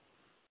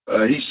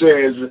 He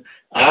says,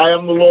 I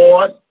am the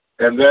Lord,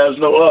 and there's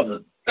no other.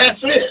 That's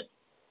it.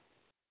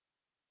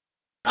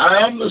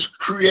 I am the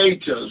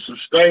creator,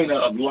 sustainer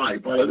of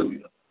life.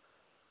 Hallelujah.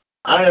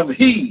 I am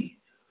he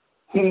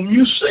whom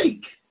you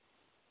seek.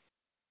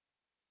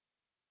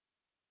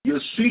 You're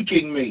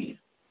seeking me,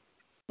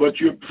 but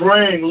you're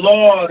praying,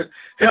 Lord,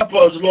 help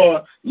us,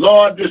 Lord.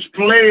 Lord, this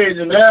pledge,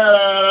 and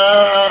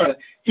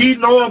he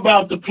know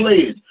about the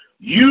pledge.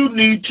 You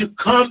need to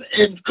come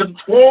in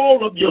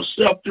control of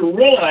yourself to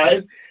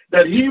realize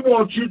that he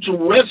wants you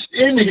to rest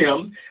in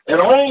him and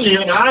only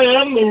him. I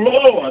am the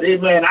Lord.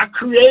 Amen. I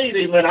create.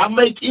 Amen. I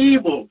make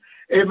evil.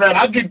 Amen.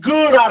 I get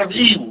good out of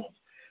evil.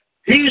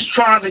 He's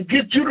trying to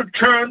get you to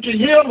turn to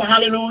him.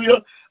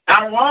 Hallelujah.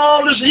 Out of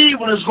all this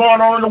evil that's going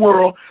on in the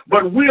world,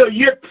 but we are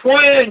yet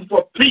praying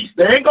for peace.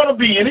 There ain't going to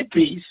be any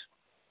peace.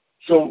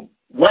 So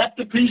wipe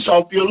the peace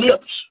off your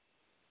lips.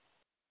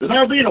 There's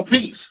not going to be no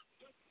peace.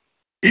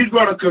 He's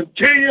going to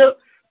continue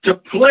to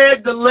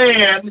plague the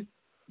land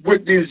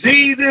with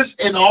diseases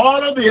and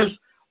all of this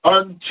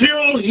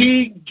until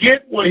he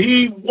get what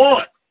he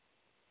wants.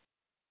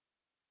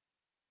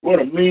 What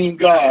a mean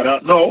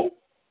God. No.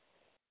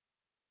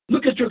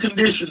 Look at your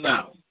condition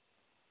now.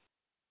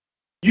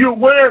 You're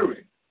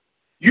worried.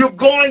 You're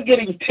going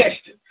getting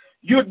tested.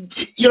 You're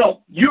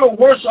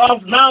worse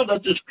off now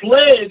that this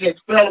plague has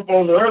fell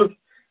upon the earth.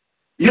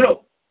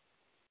 Your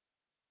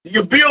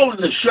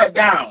building is shut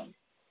down.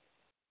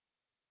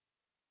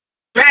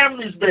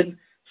 Family's been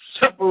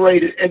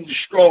separated and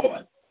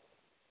destroyed.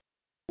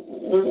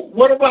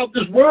 What about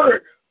this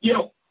word?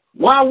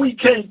 Why we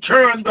can't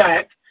turn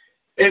back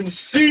and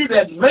see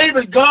that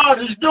maybe God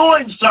is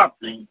doing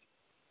something?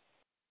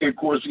 Of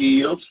course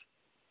he is.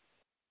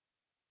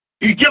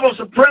 He give us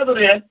a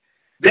president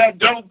that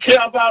don't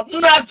care about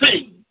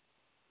nothing.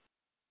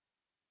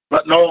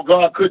 But no,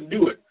 God couldn't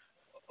do it.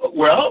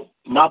 Well,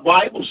 my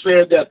Bible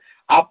said that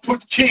I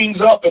put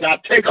kings up and I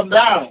take them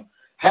down.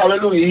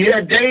 Hallelujah. He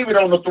had David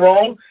on the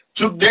throne.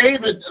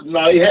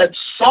 He had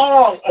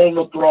Saul on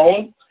the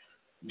throne.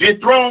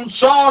 Dethroned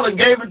Saul and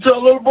gave it to a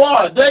little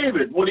boy,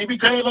 David, when he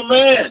became a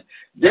man.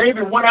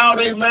 David went out,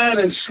 amen,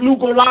 and slew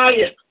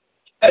Goliath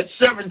at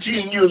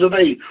 17 years of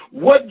age.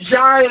 What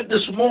giant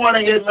this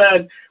morning,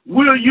 amen,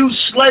 will you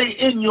slay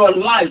in your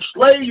life?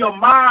 Slay your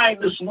mind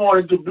this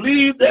morning to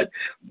believe that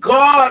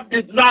God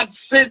did not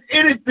send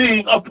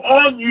anything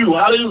upon you.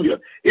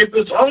 Hallelujah. If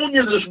it's on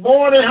you this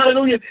morning,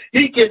 hallelujah,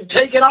 he can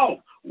take it off.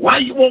 Why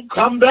you won't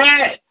come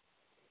back?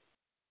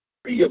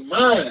 Free your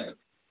mind.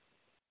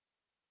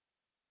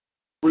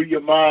 Free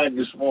your mind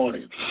this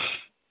morning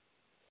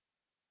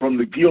from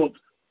the guilt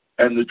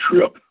and the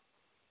trip.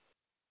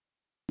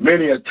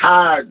 Many are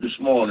tired this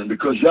morning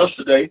because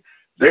yesterday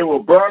they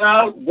were burnt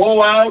out,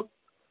 wore out,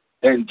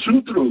 and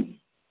too through.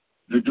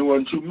 You're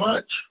doing too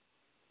much.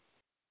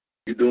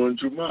 You're doing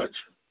too much.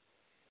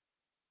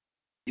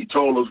 He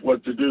told us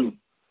what to do,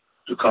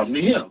 to come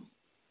to him.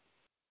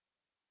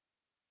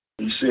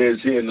 He says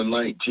here in the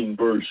 19th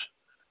verse,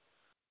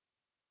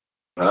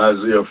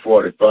 Isaiah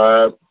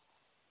 45,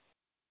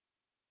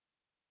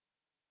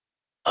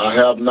 I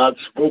have not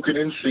spoken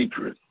in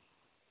secret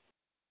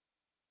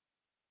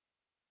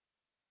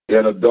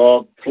in a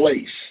dark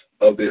place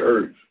of the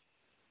earth.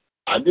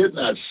 I did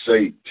not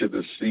say to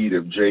the seed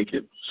of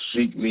Jacob,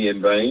 seek me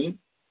in vain.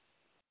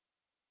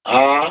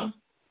 I,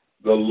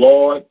 the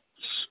Lord,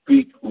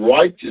 speak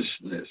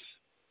righteousness.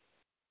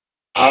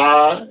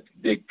 I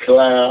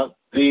declare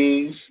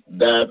things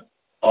that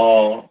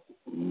are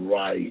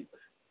right.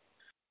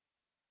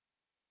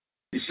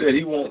 He said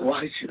he wants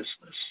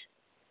righteousness.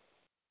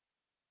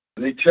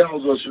 And he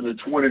tells us in the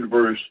 20th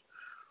verse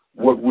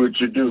what we're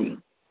to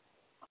do.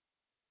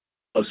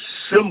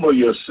 Assemble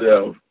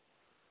yourself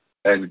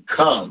and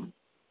come,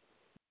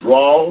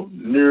 draw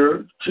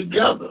near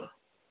together.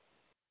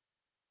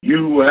 You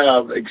who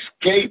have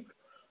escaped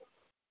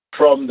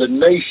from the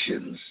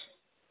nations,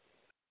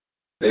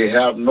 they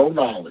have no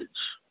knowledge,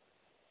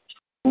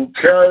 who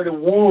carry the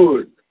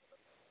wood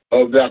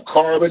of their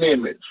carven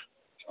image,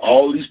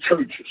 all these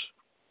churches,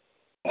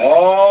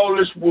 all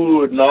this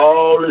wood and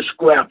all this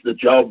scrap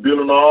that y'all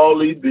building all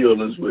these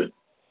buildings with.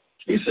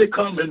 He said,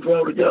 come and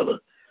draw together.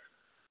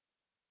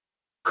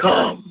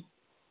 Come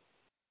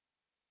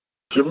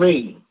to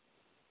me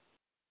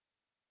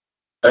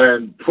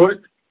and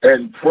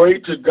pray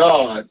to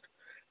God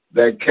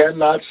that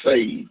cannot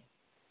save.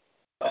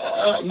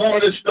 None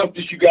of this stuff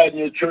that you got in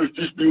your church,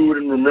 just do it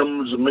in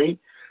remembrance of me.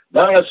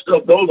 None of that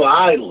stuff, those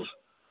are idols.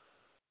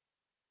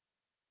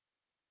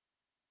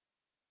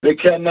 They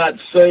cannot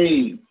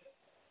save.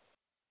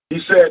 He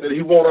said that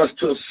he wants us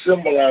to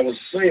assemble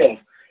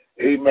ourselves.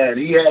 Amen.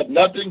 He had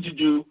nothing to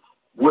do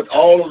with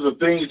all of the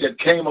things that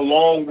came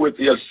along with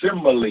the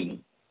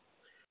assembling.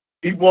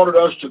 He wanted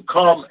us to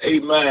come,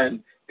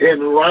 amen, in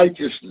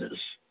righteousness.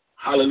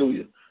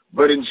 Hallelujah.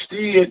 But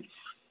instead,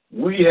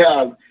 we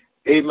have,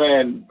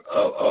 amen,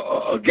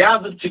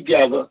 gathered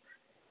together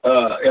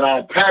in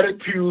our padded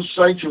pews,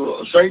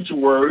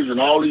 sanctuaries, and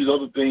all these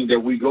other things that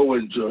we go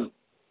into.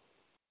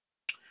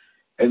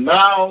 And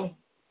now,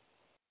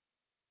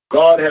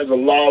 God has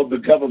allowed the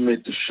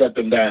government to shut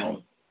them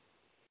down.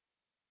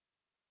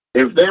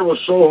 If they were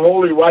so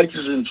holy,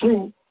 righteous, and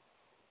true,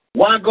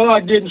 why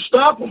God didn't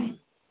stop them?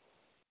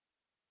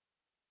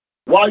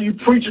 Why you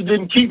preachers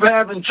didn't keep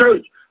having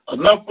church?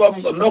 Enough of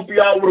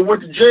y'all would have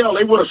went to jail.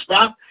 They would have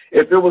stopped.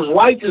 If it was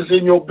righteous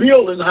in your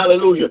building,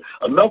 hallelujah,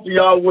 enough of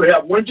y'all would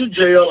have went to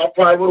jail. I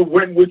probably would have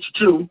went with you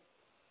too.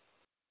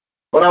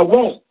 But I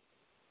won't.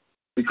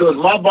 Because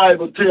my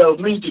Bible tells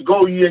me to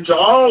go ye into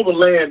all the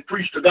land,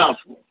 preach the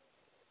gospel.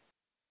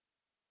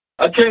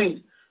 I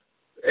can't,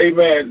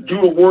 amen,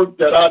 do a work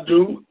that I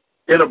do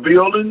in a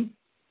building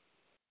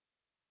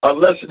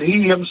unless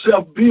he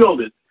himself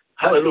build it.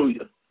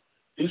 Hallelujah.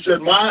 He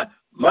said, my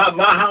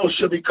house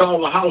shall be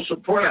called a house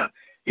of prayer.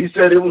 He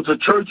said it was the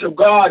church of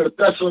God at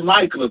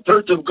Thessalonica, the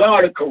church of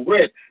God at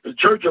Corinth, the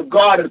church of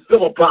God at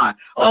Philippi,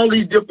 all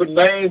these different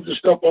names and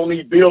stuff on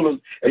these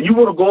buildings. And you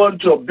want to go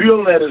into a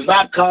building that is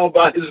not called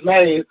by his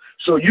name,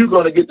 so you're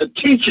going to get the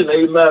teaching,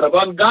 amen, of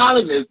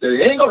ungodliness that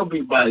it ain't going to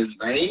be by his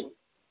name.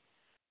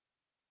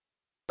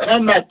 And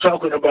I'm not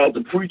talking about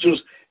the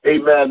preachers,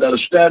 amen, that are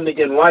standing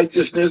in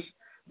righteousness.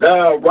 There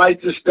are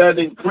righteous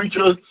standing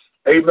preachers,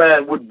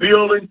 amen, with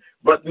building,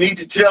 but need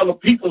to tell the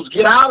people to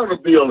get out of the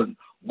building.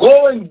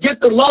 Go and get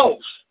the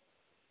lost.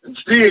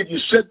 Instead, you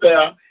sit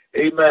there,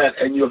 amen,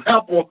 and you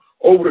help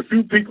over the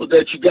few people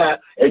that you got,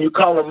 and you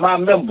call them my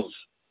members,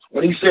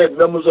 when he said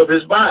members of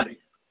his body.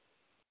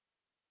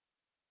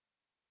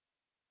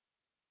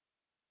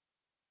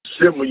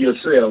 Assemble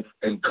yourself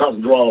and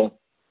come draw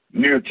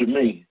near to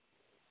me.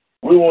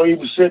 We won't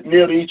even sit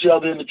near to each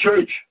other in the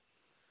church.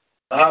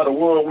 How in the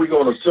world are we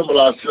going to assemble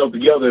ourselves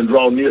together and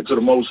draw near to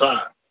the Most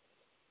High?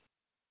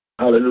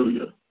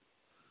 Hallelujah.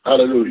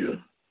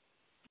 Hallelujah.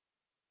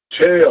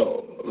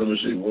 Let me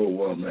see,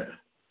 where I'm at.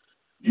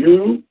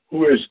 You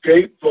who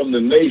escaped from the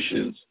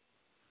nations,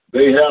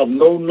 they have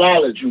no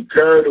knowledge, who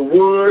carry the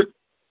word,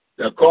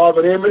 their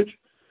carved image,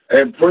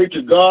 and pray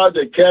to God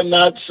that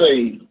cannot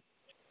save.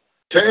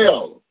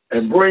 Tell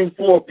and bring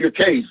forth your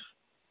case.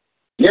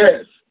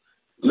 Yes,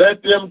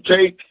 let them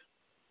take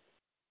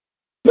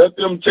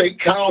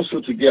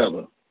counsel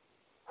together,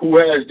 who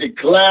has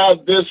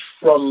declared this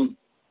from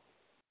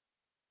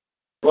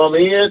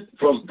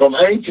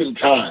ancient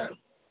time,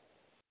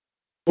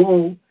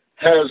 who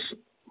has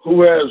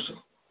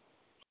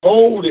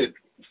hold it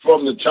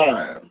from the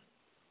time.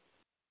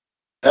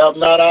 Have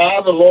not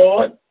I the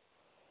Lord?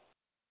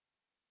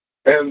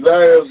 And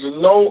there is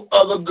no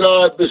other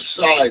God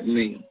beside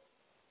me,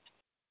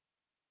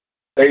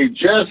 a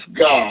just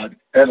God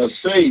and a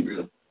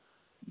Savior.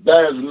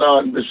 There is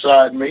none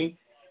beside me.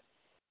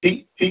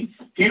 He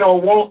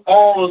don't want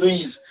all of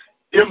these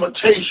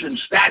imitation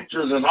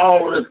statues and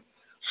all of this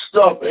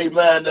stuff,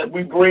 amen, that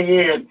we bring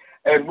in,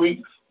 and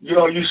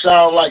you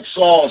sound like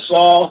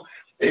Saul,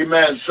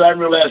 amen.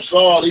 Samuel asked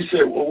Saul, he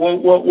said, well,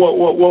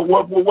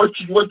 what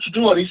you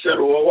doing? He said,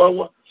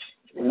 well,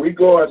 we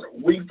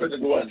finna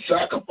go and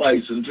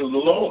sacrifice unto the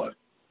Lord.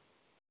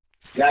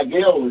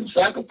 Gagel and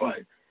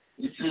sacrifice.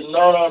 He said,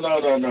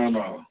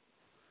 no.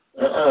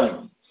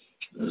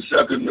 The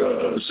second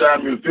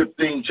Samuel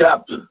 15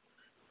 chapter.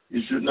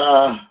 He said,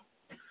 nah,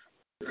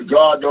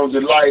 God don't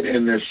delight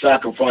in the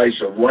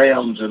sacrifice of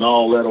rams and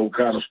all that old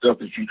kind of stuff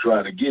that you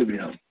try to give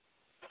him.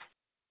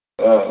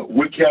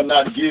 We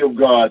cannot give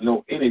God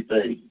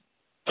anything.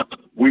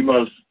 We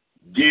must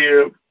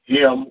give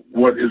him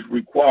what is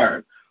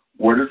required.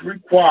 What is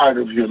required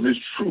of him is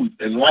truth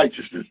and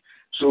righteousness,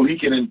 so he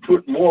can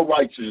input more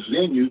righteousness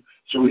in you,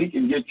 so he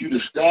can get you to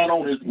stand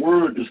on his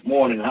word this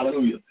morning,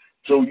 hallelujah,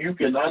 so you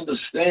can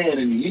understand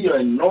and hear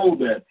and know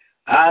that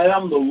I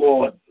am the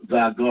Lord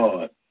thy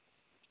God,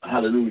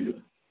 hallelujah.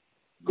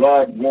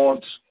 God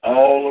wants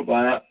all of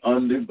our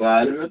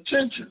undivided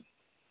attention.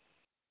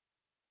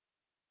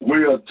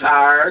 We are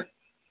tired,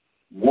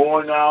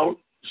 worn out,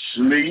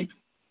 sleep.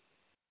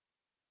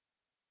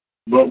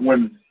 But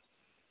when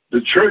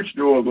the church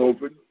doors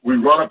open, we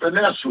run up in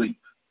that sleep.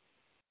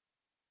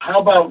 How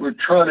about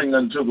returning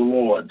unto the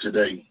Lord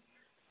today,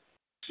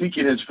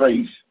 seeking his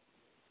face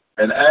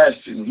and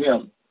asking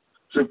him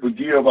to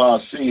forgive our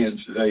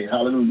sins today.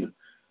 Hallelujah.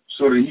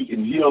 So that he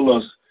can heal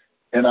us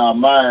in our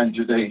mind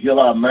today, heal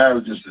our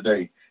marriages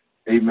today.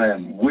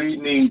 Amen. We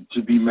need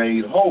to be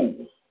made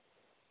whole.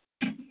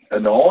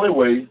 And the only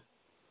way,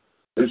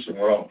 listen,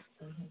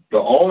 the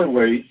only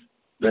way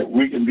that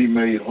we can be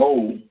made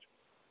whole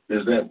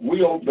is that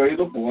we obey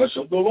the voice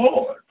of the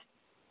Lord.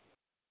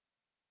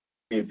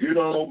 If you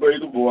don't obey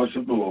the voice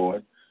of the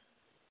Lord,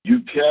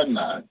 you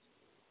cannot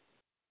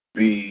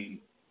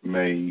be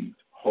made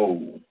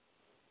whole.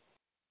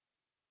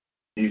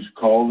 He's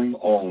calling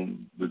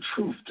on the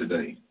truth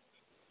today.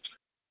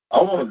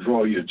 I want to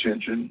draw your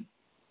attention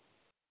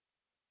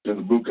to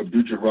the book of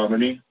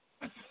Deuteronomy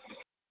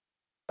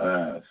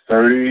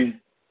 30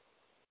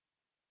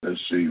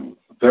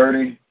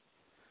 and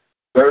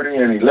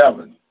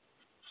 11.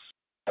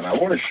 And I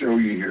want to show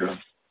you here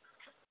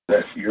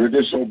that your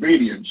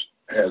disobedience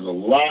has a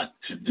lot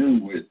to do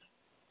with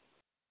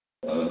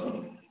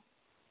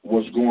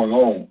what's going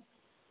on.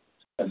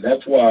 And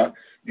that's why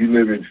you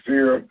live in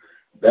fear.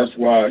 That's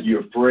why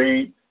you're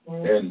afraid.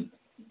 And,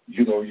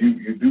 you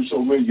do so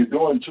many, you're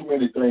doing too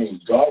many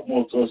things. God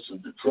wants us to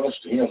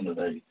trust him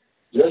today.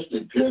 Just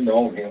depend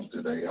on him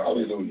today.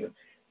 Hallelujah.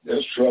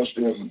 Just trust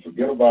him and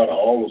forget about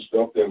all the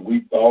stuff that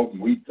we thought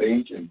and we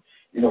think and,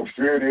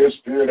 fear this,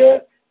 fear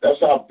that. That's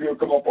how fear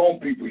come up on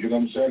people, you know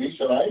what I'm saying? He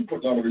said, I ain't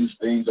put none of these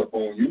things up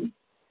on you.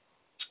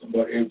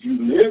 But if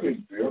you live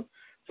in fear,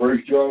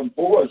 1 John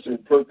 4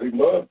 said, perfect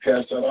love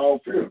casts out all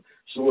fear.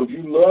 So if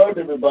you loved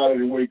everybody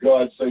the way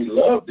God say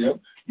love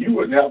them, you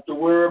wouldn't have to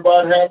worry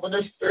about having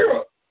this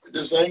fear,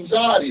 this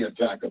anxiety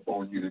attack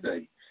upon you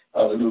today.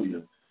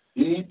 Hallelujah.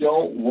 He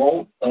don't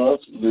want us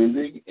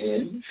living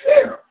in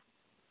fear.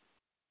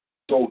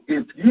 So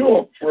if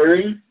you're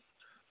afraid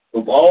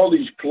of all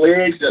these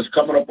plagues that's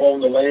coming up on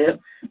the land,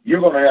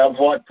 you're going to have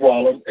heart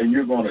problems and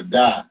you're going to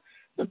die.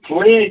 The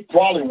plague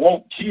probably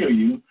won't kill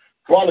you.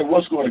 Probably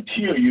what's going to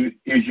kill you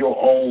is your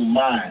own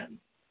mind,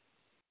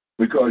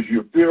 because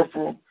you're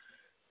fearful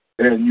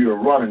and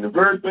you're running. The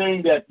very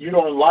thing that you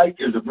don't like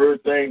is the very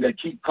thing that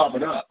keep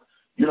coming up.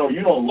 You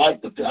don't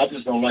like I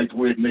just don't like the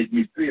way it make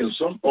me feel.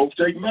 Some folks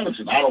take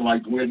medicine. I don't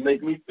like the way it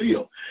make me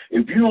feel.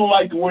 If you don't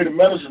like the way the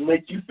medicine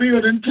make you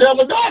feel, then tell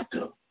the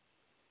doctor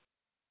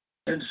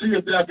and see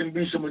if there can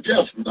be some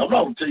adjustments. I'm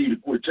not going to tell you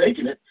to quit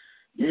taking it.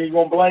 You ain't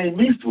going to blame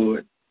me for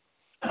it.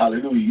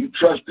 Hallelujah. You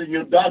trust in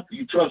your doctor.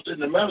 You trust in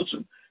the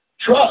medicine.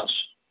 Trust.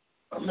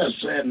 I'm not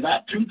saying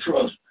not to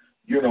trust,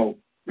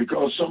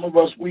 because some of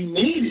us, we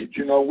need it.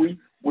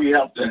 We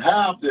have to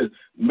have the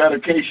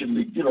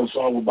medication,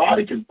 so our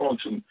body can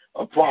function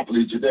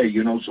properly today,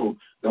 So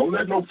don't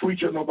let no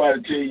preacher,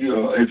 nobody tell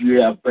you if you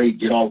have faith,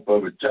 get off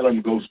of it. Tell them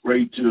to go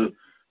straight to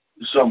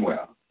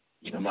somewhere.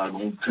 I'm not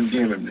going to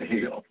condemn him to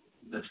hell.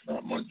 That's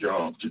not my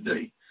job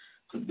today,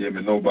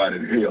 condemning nobody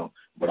to hell.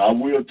 But I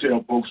will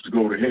tell folks to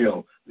go to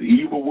hell. The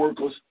evil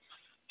workers,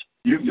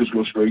 you can just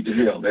go straight to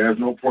hell. There's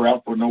no prayer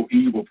for no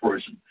evil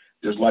person.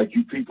 Just like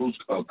you people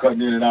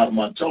cutting in and out of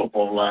my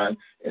telephone line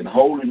and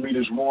holding me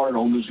this morning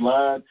on this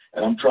line,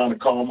 and I'm trying to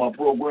call my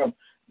program.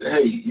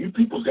 Hey, you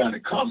people got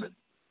it coming.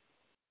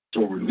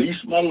 So release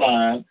my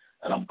line,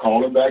 and I'm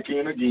calling back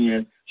in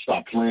again.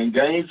 Stop playing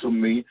games with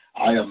me.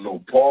 I am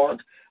no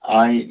part.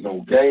 I ain't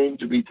no game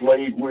to be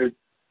played with.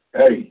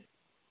 Hey,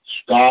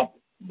 stop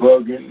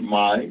bugging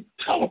my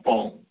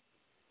telephone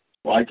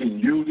so I can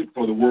use it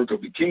for the work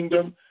of the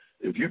kingdom.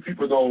 If you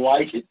people don't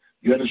like it,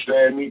 you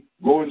understand me?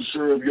 Go and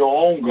serve your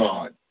own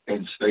God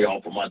and stay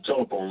off of my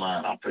telephone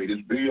line. I'll pay this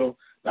bill,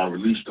 and I'll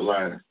release the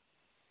line.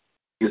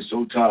 I get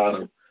so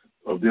tired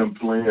of them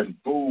playing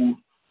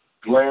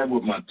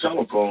with my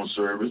telephone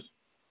service.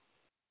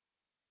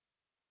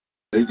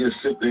 They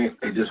just sit there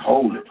and just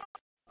hold it.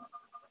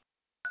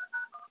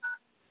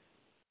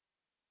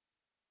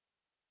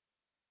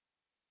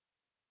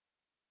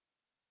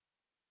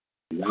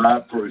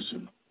 Live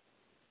person.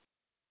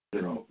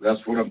 That's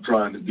what I'm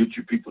trying to get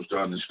you people to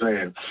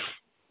understand,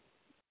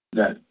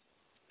 that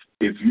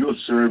if you're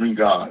serving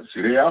God,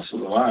 see, they answer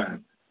the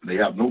line. They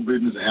have no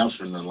business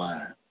answering the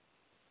line.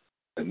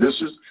 And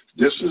this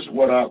is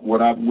what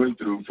I went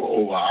through for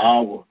over an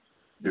hour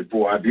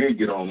before I did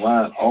get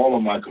online. All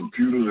of my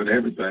computers and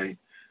everything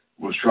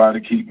was trying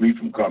to keep me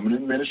from coming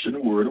and ministering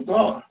the word of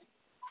God.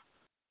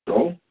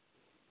 So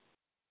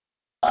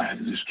I had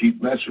to just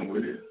keep messing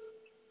with it.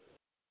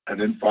 And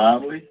then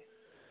finally,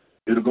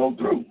 it'll go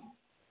through.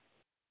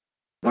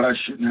 But I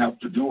shouldn't have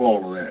to do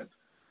all of that.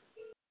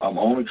 I'm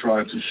only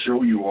trying to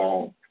show you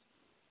all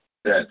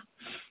that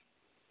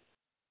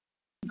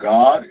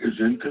God is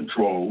in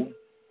control.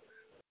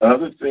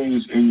 Other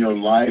things in your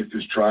life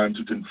is trying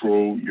to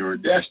control your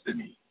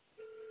destiny.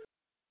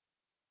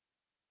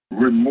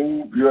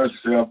 Remove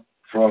yourself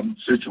from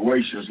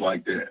situations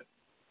like that.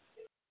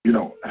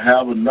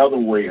 Have another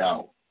way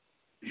out.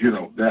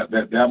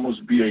 That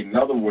must be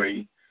another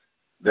way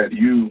that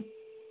you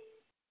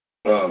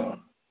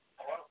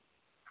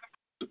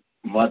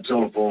my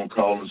telephone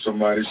calling,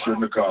 somebody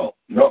shouldn't have called.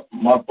 No,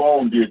 my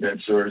phone did that,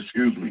 sir.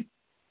 Excuse me.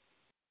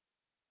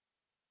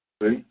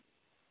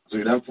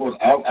 See, that's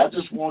what I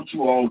just want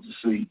you all to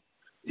see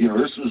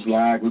This is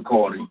live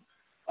recording.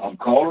 I'm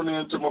calling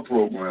into my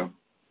program.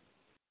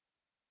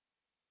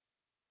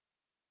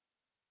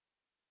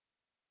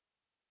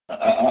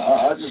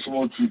 I just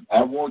want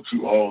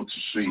you all to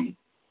see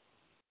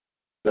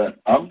that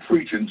I'm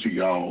preaching to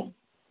y'all,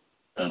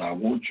 and I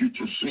want you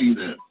to see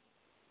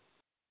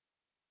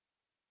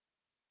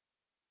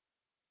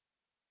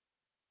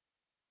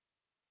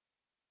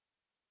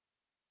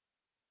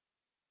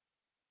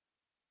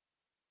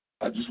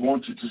I just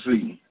want you to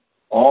see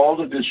all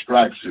the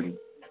distraction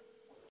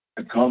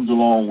that comes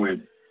along with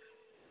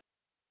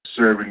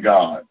serving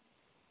God.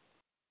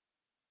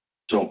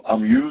 So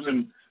I'm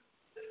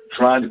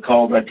trying to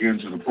call back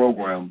into the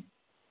program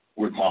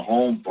with my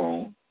home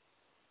phone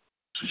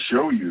to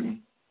show you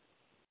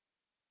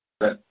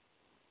that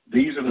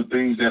these are the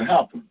things that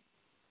happen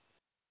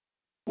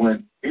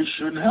when it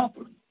shouldn't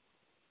happen.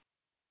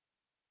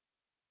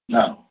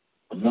 Now,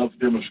 enough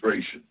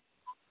demonstration.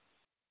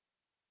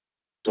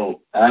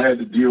 So I had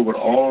to deal with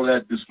all of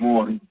that this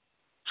morning,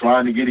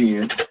 trying to get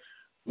in.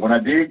 When I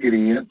did get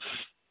in,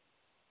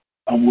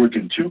 I'm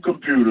working 2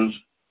 computers,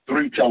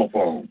 3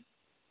 telephones.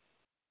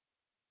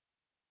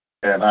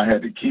 And I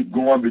had to keep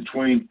going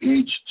between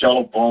each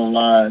telephone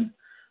line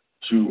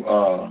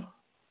to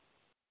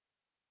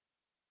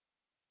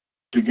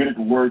get it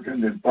to work.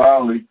 And then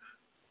finally,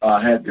 I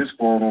had this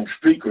phone on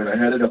speaker, and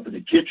I had it up in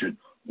the kitchen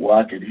where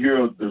I could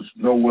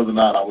know whether or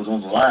not I was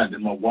on the line.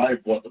 Then my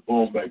wife brought the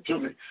phone back to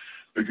me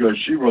because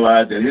she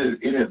realized that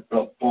it had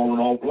fallen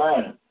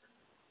offline.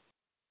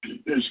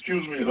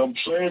 Excuse me, and I'm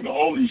saying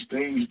all these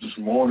things this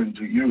morning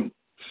to you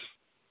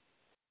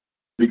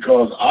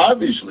because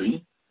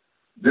obviously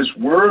this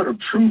word of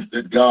truth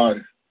that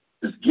God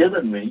has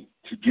given me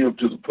to give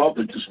to the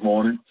public this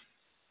morning,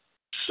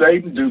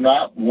 Satan do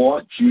not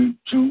want you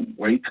to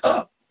wake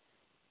up.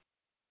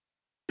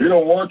 He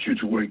don't want you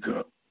to wake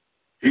up.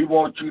 He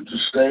wants you to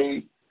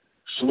stay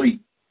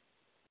asleep.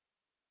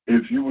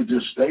 If you would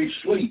just stay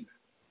asleep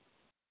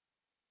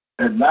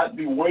and not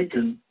be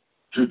wakened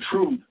to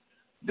truth,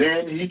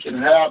 then he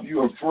can have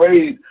you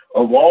afraid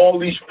of all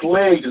these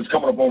plagues that's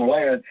coming upon the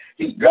land.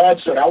 God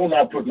said, I will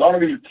not put none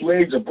of these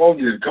plagues upon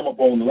you that come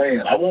upon the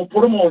land. I won't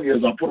put them on you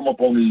as I put them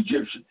upon the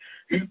Egyptians.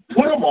 He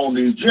put them on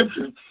the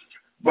Egyptians,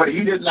 but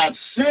he did not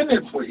send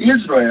it for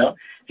Israel.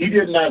 He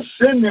did not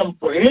send them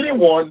for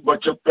anyone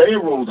but to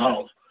Pharaoh's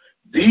house.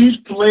 These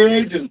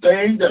plagues and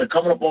things that are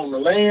coming upon the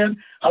land,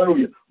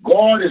 hallelujah,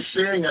 God is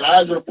saying in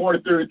Isaiah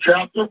 43rd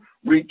chapter,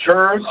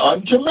 return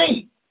unto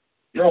me.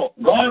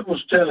 God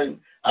was telling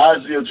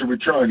Isaiah to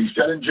return. He's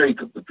telling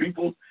Jacob, the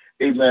people,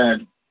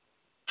 amen,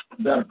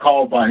 that are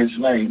called by his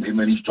name.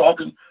 Amen. He's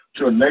talking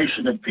to a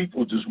nation of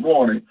people this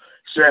morning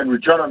saying,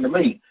 return unto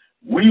me.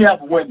 We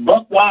have went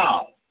buck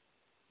wild.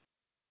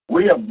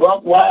 We have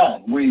buck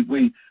wild. We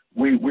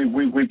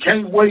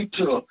can't wait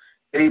till,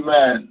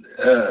 amen,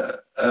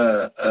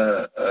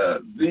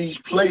 these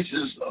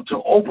places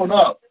to open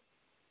up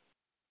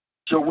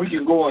so we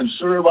can go and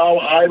serve our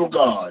idol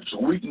gods,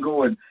 so we can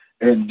go and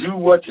do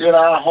what's in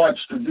our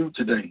hearts to do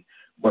today.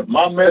 But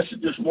my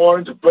message this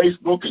morning to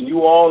Facebook and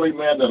you all,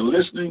 amen, that are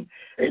listening,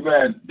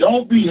 amen,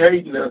 don't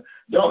hate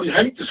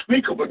the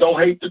speaker, but don't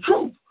hate the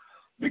truth.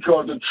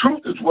 Because the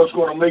truth is what's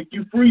going to make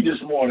you free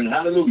this morning.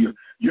 Hallelujah.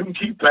 You can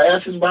keep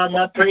passing by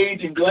my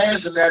page and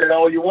glancing at it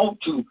all you want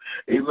to.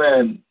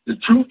 Amen. The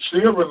truth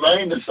still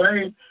remains the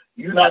same.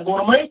 You're not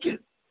going to make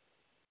it.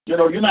 You're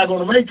not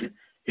going to make it.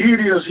 Here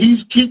it is.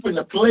 He's keeping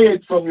the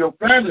plague from your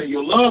family,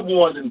 your loved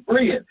ones, and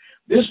friends.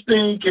 This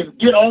thing can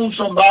get on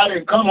somebody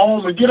and come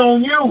home and get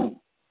on you.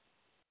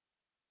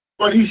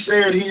 But he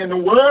said here in the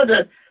word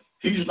that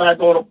he's not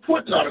going to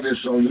put none of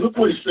this on you. Look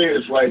what he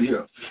says right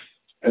here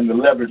in the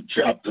 11th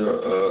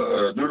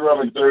chapter,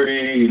 Deuteronomy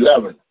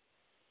 30:11.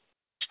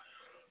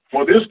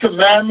 For this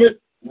commandment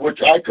which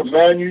I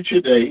command you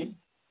today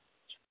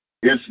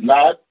is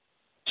not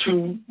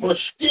too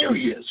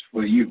mysterious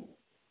for you,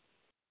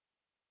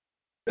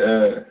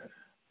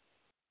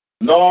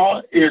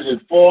 nor is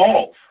it far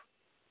off.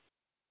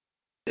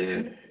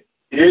 It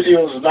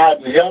is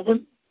not in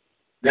heaven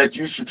that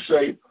you should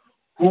say,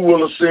 who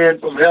will ascend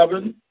from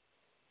heaven?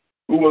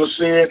 Who will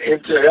ascend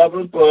into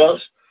heaven for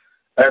us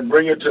and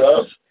bring it to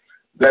us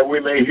that we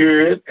may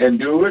hear it and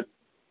do it?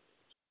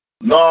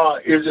 Nor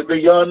is it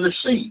beyond the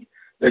sea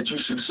that you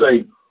should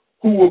say,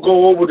 who will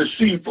go over the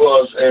sea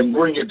for us and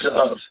bring it to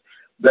us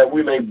that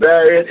we may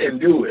bear it and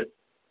do it?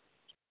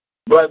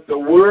 But the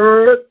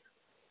word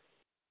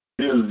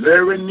is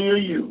very near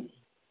you,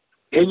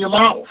 in your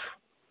mouth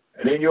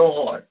and in your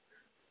heart,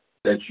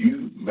 that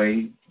you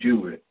may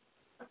do it.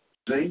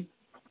 See?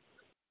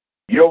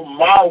 Your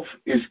mouth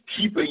is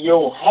keeping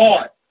your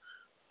heart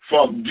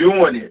from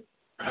doing it.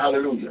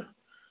 Hallelujah.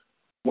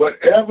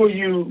 Whatever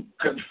you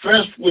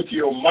confess with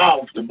your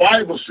mouth, the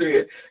Bible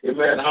said,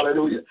 amen,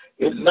 hallelujah,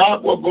 it's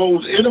not what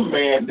goes in a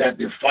man that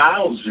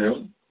defiles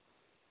him,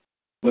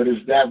 but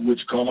it's that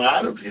which come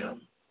out of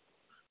him.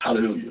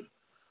 Hallelujah.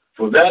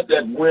 For that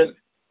went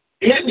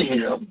in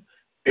him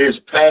is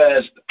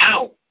passed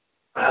out.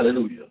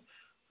 Hallelujah.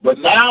 But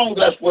now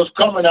that's what's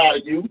coming out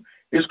of you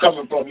is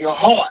coming from your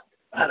heart.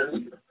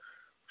 Hallelujah.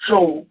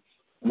 So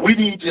we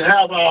need to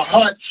have our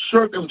hearts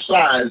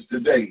circumcised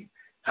today.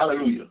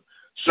 Hallelujah.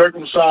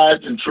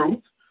 Circumcised in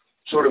truth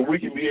so that we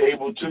can be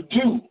able to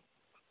do.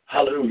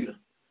 Hallelujah.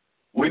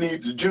 We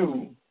need to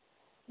do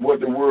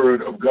what the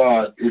Word of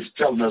God is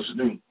telling us to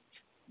do.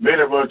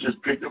 Many of us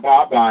just pick up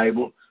our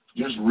Bible,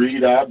 just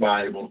read our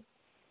Bible,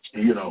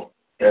 and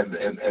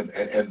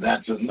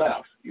that's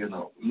enough,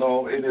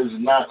 No, it is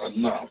not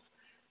enough.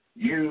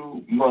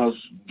 You must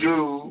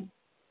do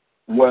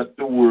what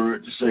the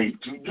Word say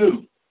to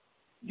do.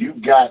 You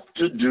got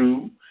to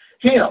do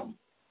Him.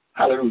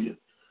 Hallelujah.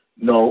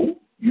 No,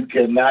 you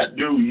cannot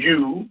do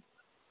you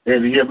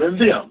and Him and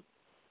them.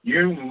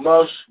 You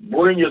must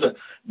bring yourself.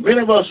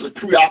 Many of us are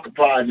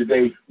preoccupied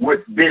today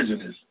with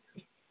business.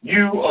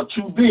 You are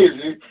too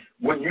busy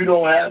when you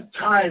don't have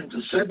time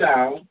to sit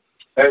down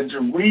and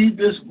to read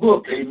this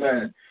book,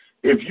 amen.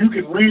 If you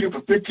can read it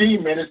for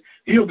 15 minutes,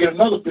 he'll get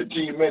another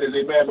 15 minutes,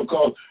 amen,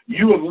 because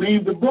you will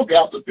leave the book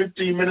after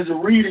 15 minutes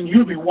of reading.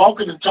 You'll be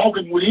walking and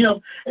talking with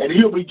him, and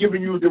he'll be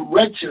giving you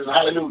directions,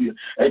 hallelujah.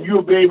 And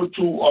you'll be able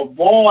to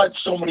avoid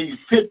some of these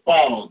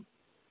pitfalls,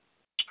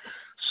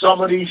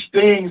 some of these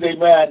things,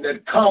 amen,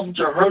 that come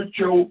to hurt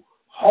your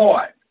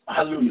heart,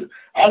 hallelujah.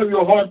 Out of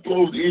your heart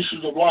flows the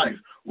issues of life.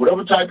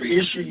 Whatever type of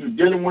issue you're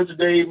dealing with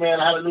today, amen,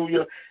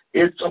 hallelujah,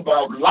 it's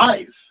about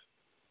life,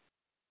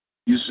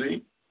 you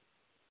see.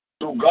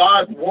 So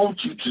God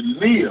wants you to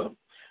live.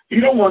 He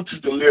don't want you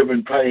to live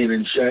in pain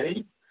and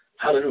shame.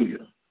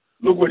 Hallelujah.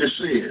 Look what it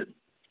said.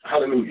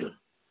 Hallelujah.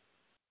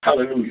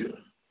 Hallelujah.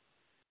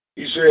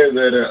 He said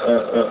that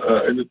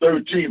in the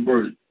 13th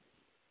verse,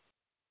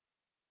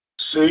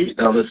 see,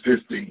 now that's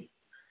 15.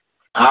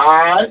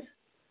 I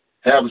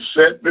have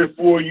set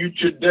before you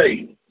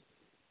today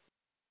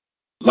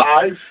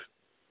life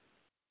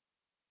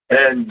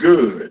and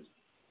good,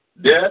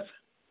 death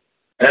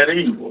and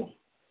evil.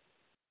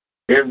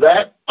 In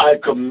that I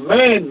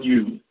command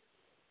you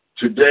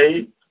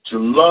today to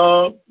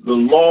love the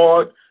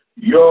Lord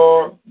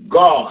your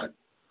God,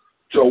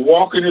 to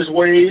walk in his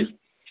ways,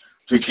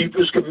 to keep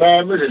his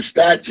commandments, his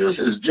statutes,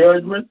 his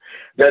judgment,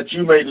 that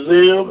you may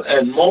live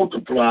and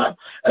multiply,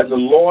 and the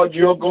Lord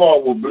your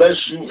God will bless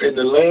you in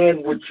the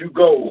land which you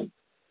go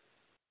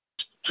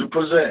to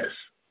possess.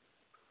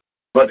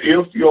 But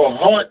if your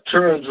heart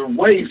turns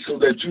away so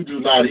that you do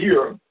not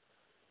hear,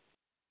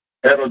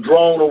 and are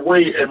drawn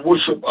away and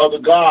worship other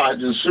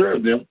gods and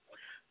serve them,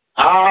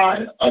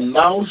 I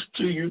announce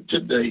to you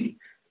today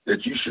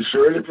that you shall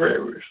surely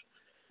perish,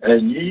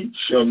 and ye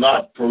shall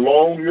not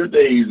prolong your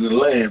days in the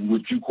land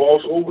which you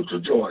cross over to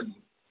Jordan,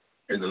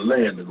 in the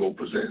land to go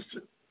possess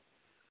it.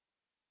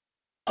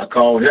 I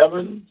call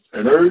heaven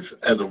and earth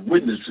as a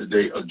witness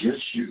today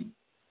against you,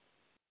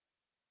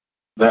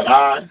 that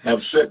I have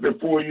set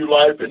before you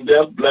life and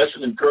death,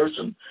 blessing and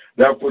cursing.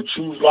 Therefore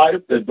choose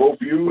life, that both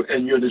you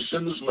and your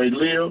descendants may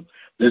live,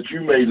 that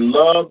you may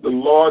love the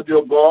Lord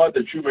your God,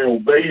 that you may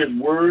obey his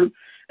word,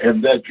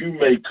 and that you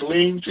may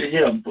cling to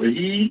him, for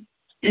he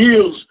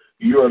is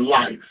your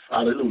life.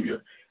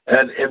 Hallelujah.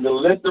 And in the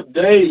length of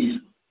days,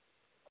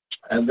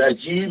 and that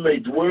ye may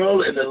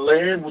dwell in the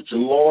land which the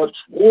Lord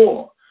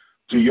swore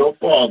to your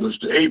fathers,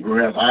 to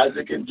Abraham,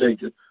 Isaac, and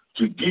Jacob,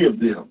 to give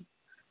them.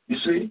 You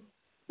see,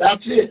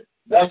 that's it.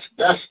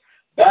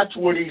 That's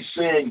what he's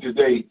saying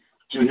today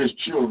to his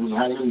children.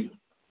 Hallelujah.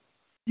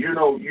 You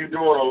know, you're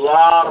doing a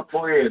lot of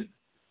praying,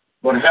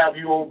 but have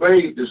you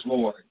obeyed this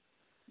morning?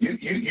 You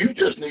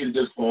just need to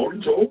just fall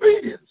into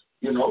obedience.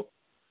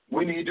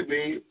 We need to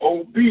be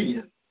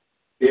obedient.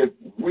 If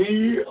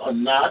we are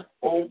not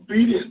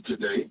obedient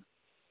today,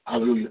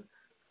 hallelujah,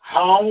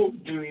 how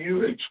do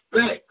you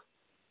expect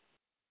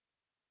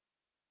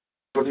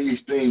for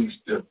these things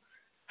to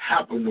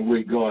happen the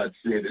way God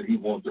said that he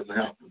wants them to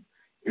happen?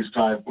 It's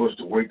time for us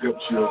to wake up,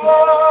 children.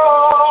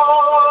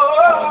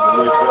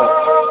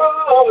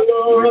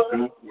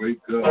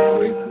 Wake up.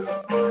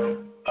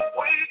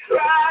 We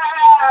cry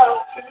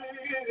out to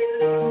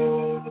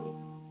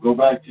you. Go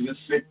back to the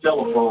sick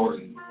telephone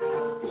and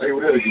play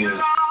with it again.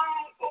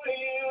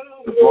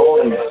 The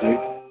phone ain't sick.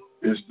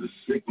 It's the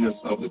sickness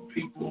of the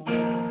people.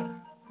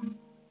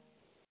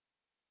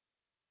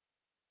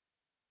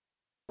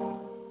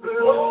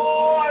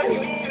 Lord,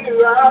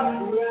 hear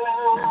our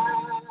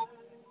cry.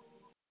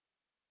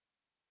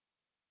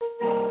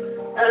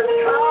 And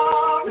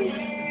come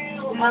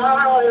heal my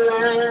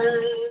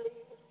land.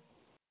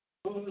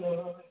 Oh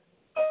Lord,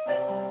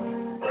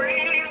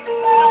 breathe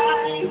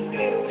life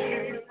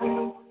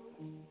into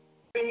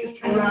these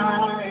dry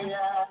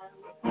eyes.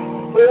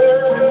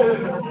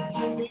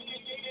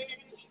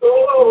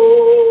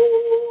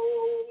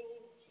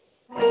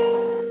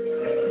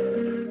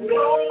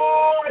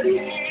 Lord,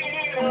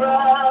 hear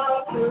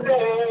our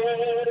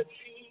prayer.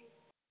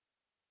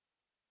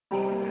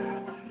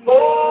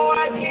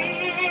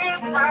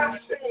 Forgive my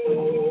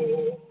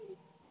sin.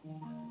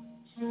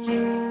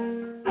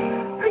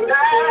 And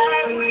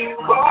as we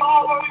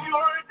call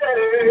your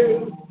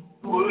name,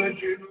 would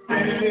you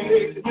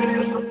make this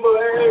a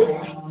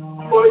place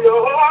for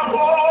your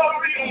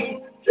glory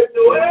to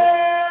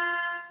dwell?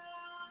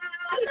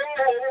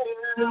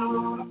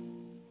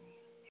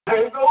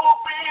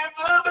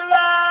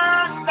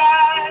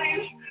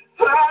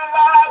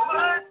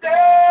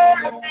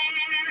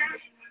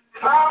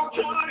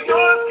 to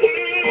your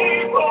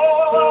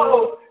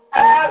people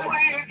as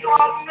we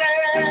draw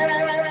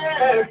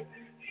near.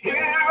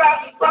 Hear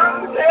us from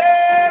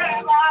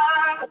heaven,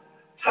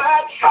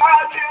 touch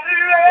our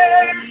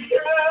generation.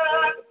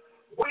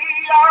 We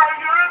are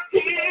your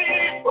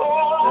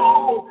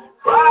people,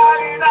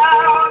 crying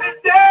out in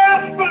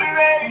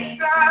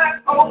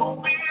desperation.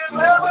 Oh, we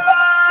live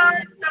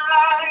like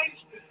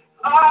nights,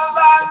 our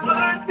lives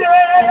are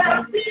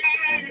dead.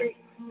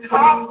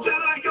 Come to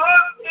your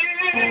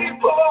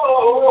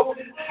people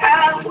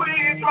as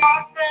we draw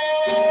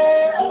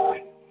near.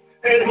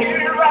 And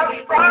hear us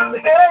from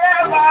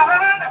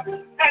heaven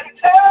and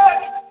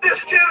touch this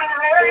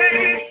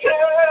generation.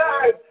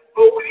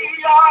 For we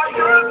are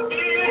your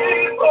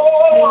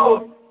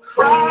people,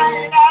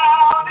 crying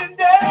out in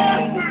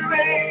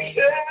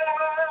desperation.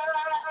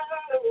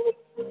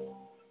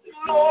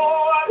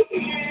 Lord,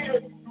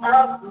 hear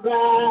our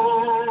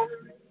cry.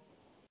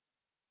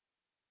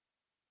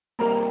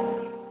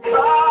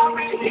 Come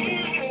and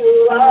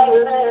heal our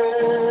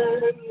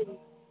land.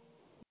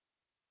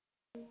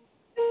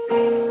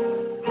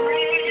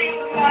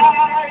 Breathe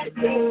life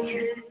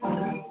into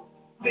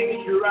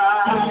these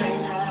dry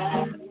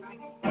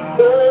and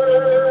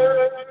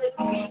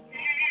thirsty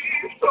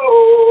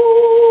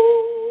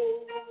souls.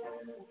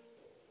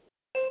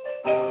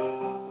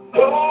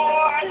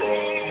 Lord,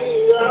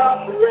 hear our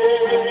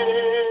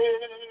prayer.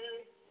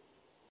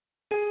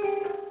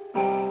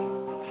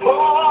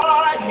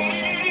 For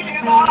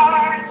heal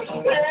our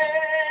despair.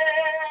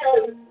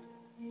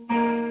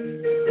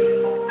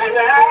 And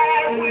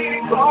as we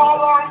call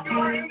on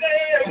your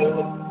name,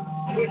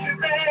 would you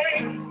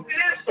make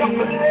this a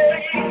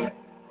place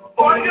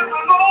for your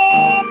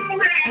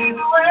glory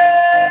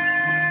dwell?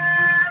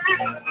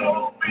 So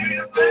we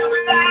live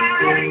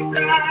like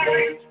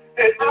night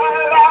and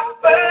unlock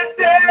the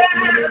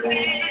dead.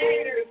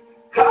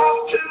 Come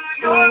to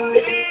your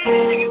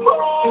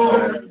people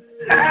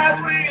as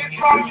we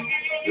trust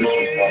you.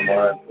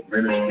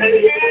 And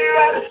hear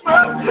us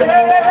from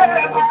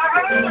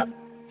heaven.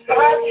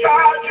 Touch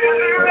our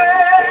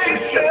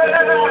generation.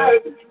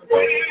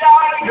 We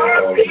are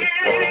your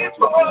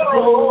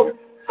people,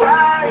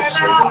 crying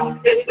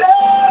out in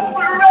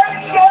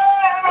desperation.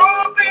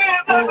 Open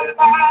the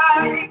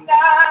divine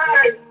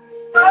night,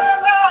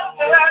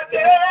 another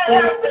day.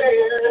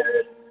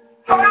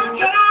 Come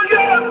to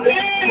your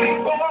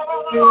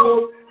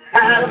people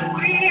as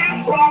we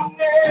draw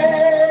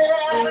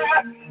near.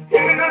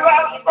 Hear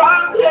us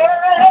from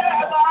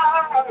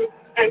heaven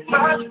and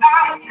touch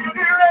our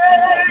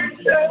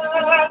generation.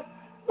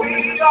 We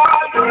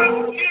are your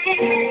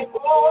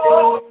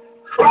people,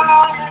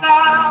 crying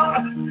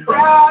out,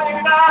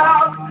 crying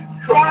out,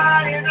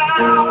 crying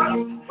out,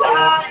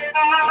 crying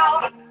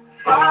out,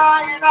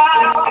 crying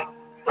out,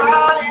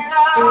 crying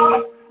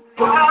out,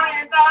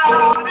 crying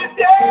out in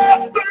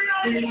desperation.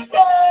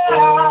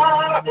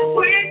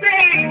 We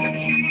need you,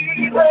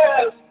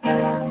 Jesus.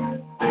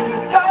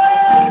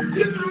 Come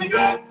to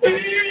your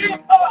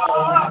people.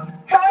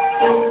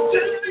 Come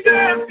to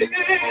your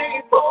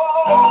people.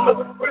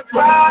 We're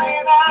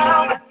crying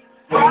out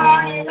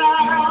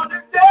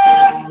in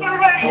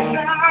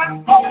desperation.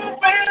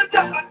 Open up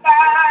the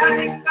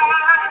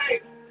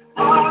night,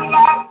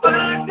 unlock the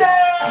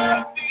dead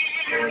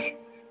fears.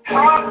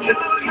 Come to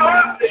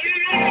your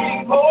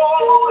people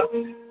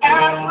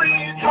as we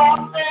draw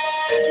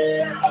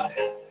near.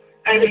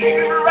 And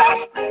hear us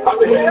from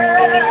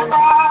heaven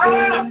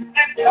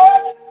and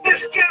touch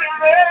this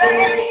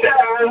generation.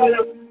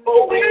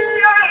 For we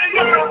are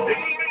your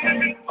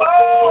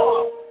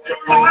people,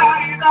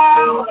 crying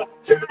out,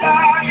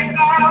 crying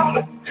out,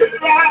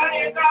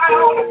 crying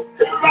out,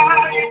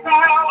 crying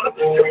out,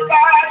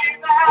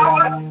 crying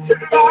out,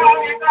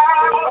 crying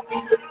out,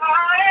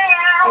 crying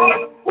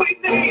out. We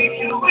need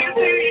you, we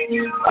need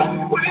you,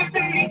 we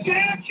need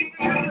you,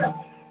 Jesus.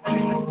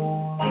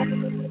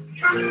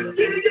 Come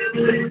to your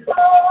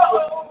people,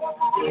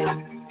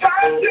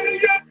 come to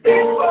your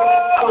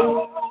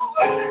people,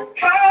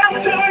 come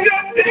to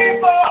your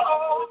people,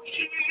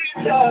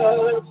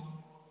 Jesus.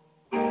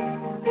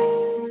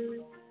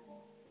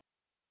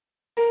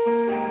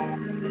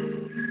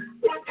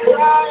 We're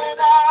crying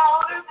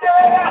out in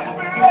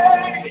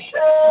desperation.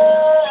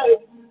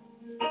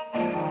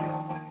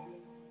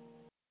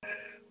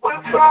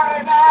 We're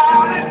crying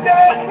out in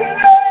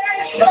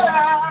desperation.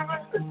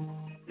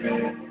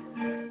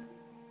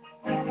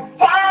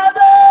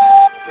 Father,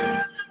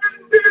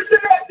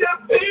 visit your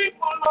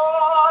people,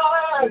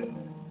 Lord.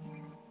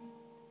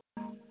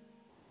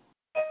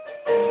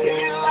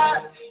 Heal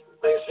us,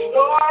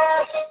 restore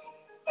us,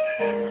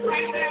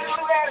 renew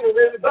and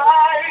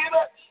revive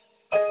us.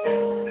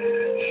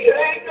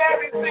 Shake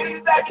everything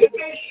that can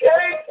be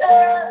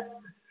shaken.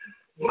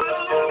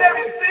 Move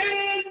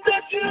everything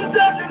that you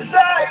don't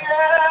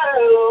desire,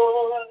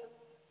 Lord.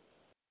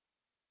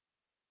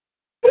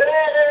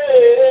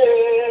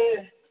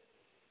 Hey.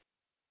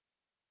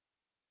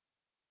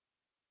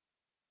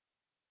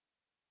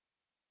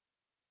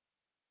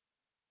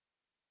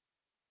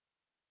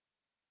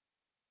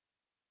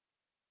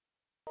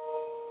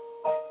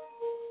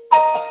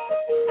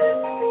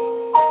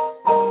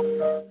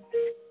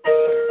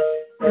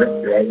 Yeah, I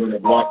want to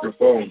block the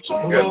phone, so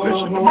you got to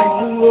listen to me.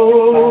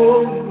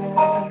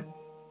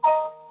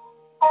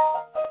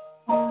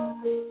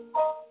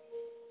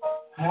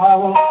 I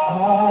will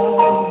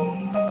follow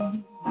you.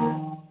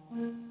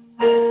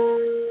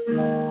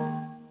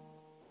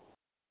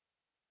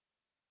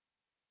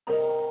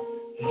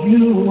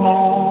 You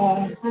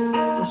are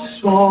the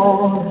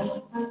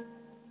source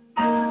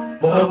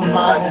of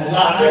my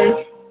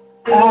life.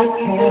 I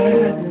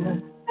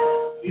can't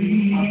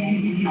be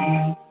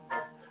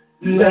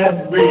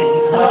left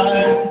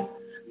behind.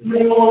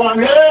 No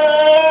one else.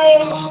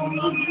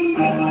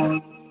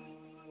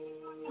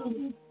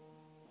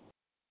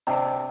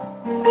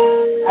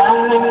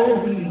 I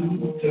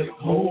will take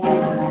hold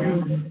of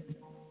you.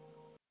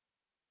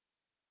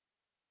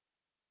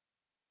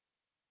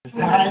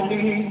 I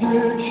need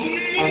you,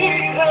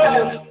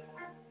 Jesus.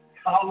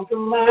 Come to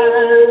my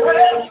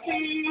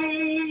rescue.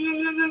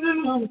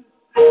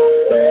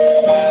 Where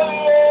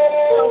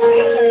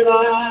I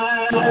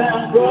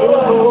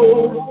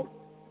go,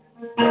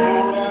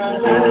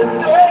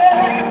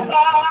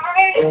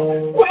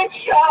 which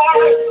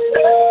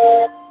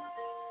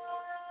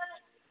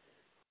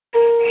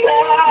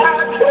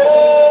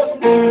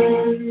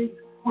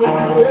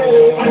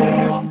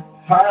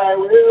I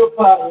will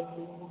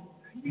follow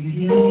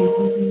you.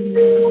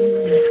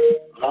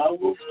 I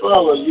will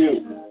follow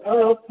you.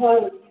 I'll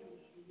follow you.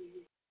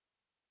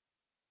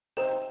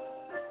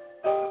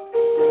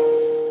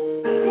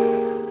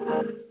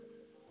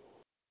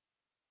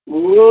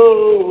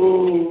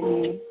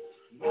 Whoa,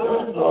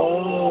 my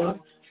heart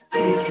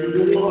is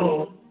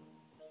yours.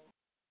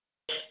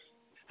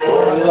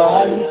 For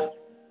life,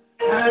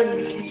 I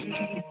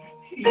need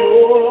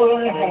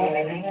your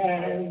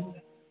hand.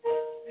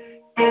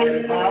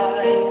 And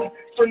I,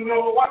 for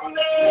no one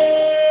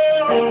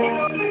else.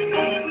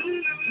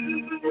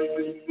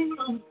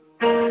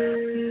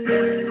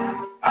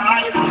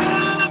 I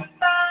lift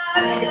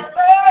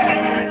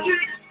my you.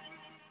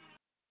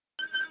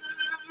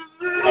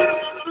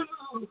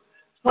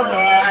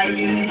 I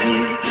need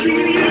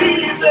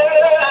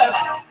Jesus.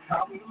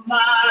 Come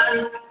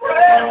my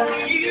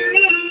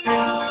refuge.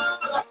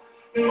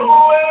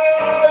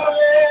 Where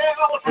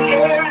else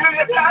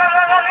can I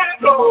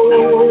go?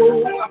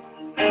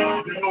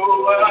 No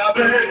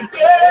other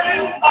day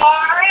I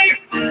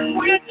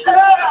will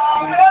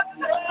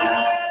turn.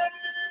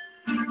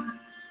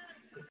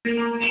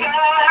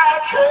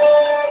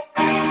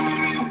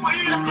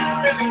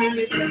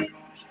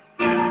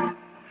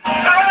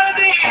 I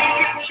need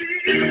you,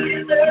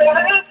 Jesus,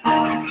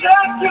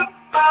 just to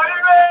my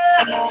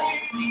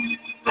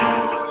refuge.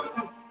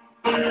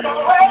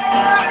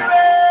 Where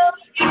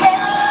else can I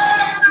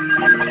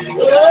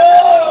go?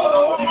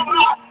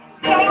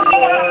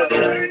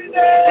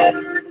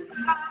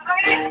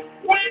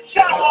 Which I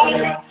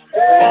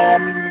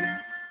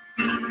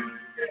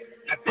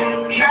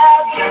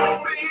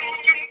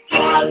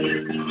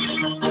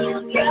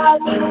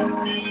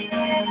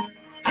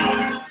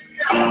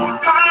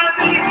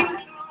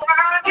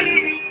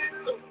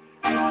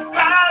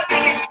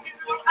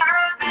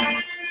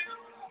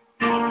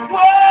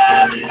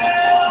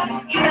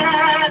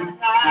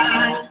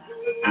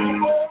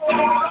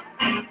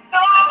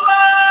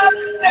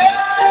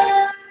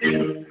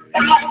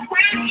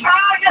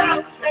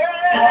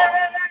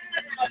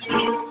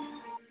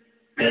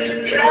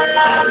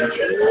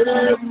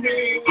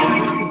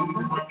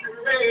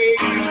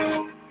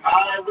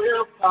I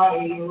will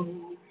follow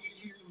you.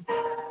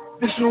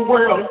 This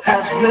world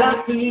has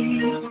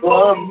nothing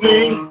for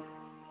me.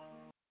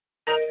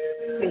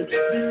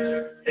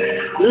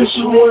 This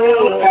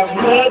world has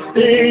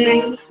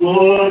nothing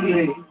for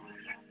me.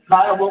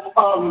 I will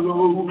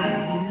follow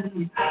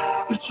you.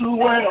 This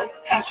world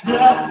has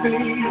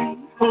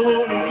nothing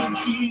for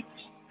me.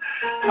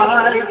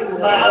 I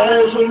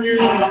rise on you,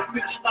 I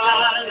fix my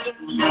eyes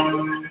on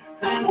you.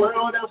 This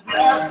world has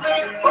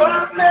nothing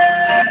for me.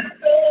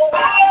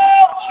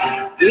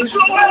 This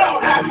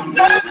world has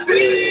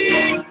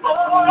nothing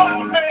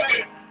for me.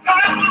 I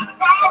will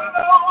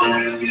follow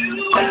you.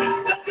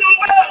 This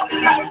world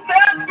has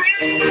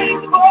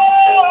nothing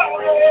for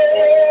me.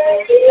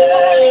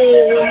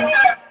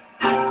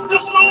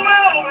 This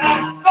world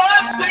has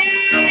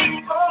nothing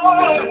for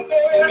me.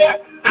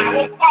 I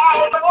will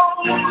follow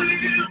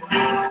you.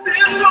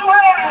 This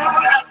world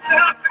has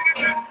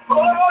nothing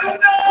for me.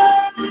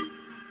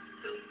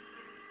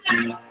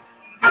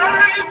 I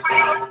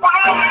will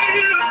follow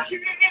you,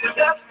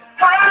 Jesus.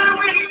 I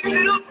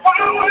will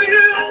follow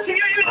you,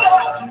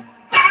 Jesus.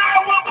 I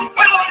will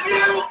follow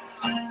you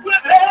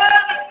with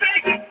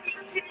everything,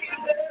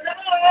 Jesus.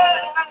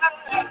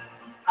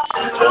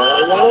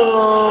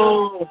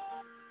 hello.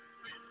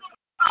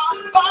 I'll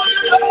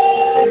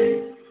follow you.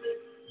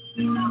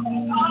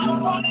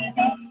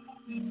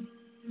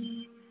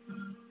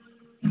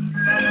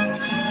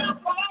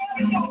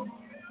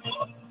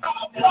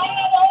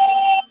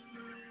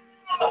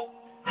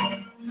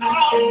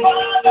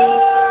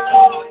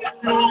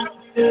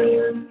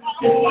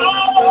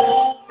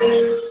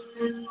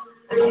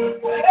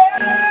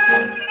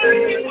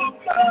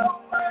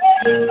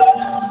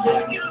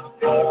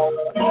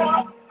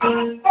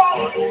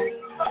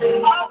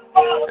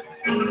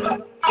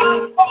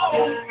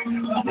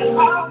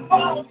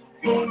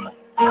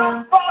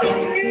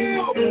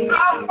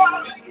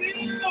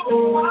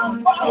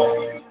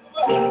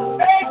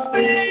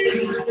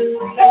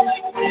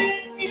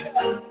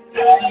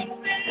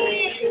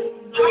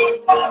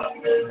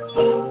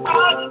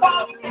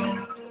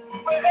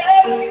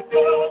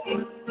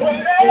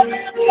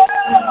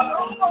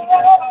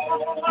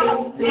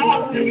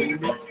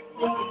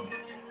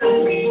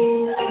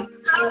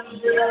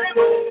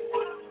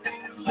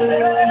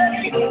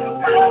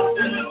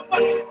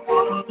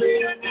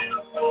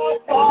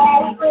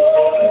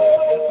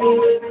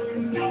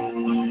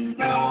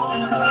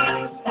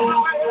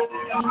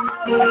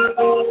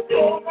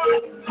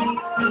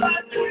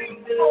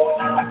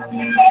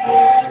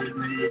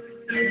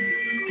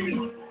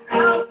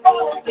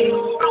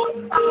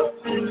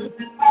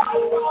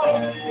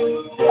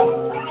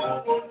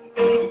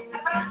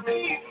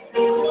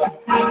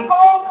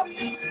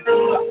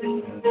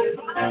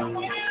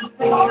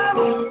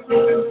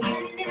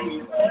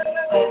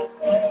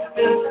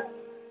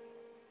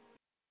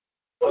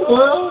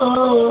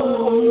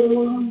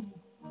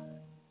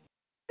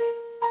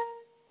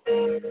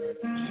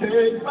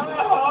 Take my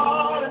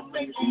heart and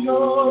make it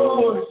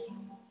yours.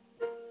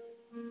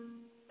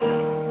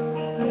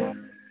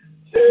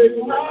 Take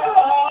my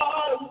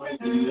heart and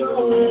make it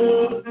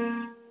yours.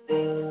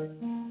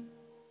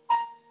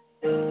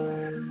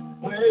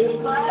 Place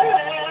my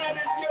hand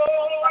in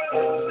yours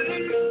and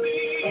lead me.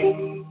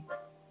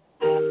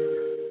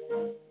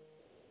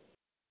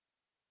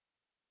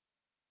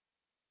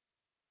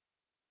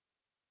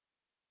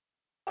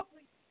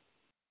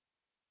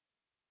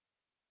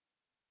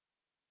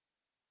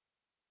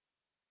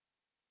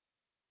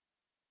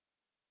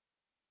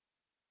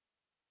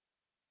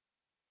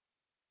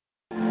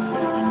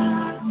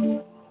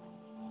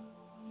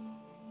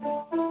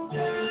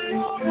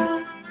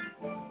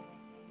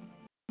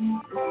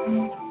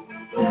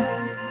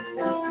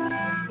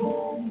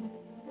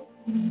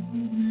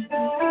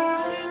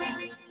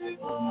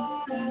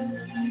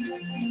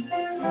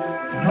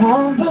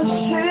 On the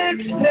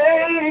sixth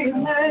day,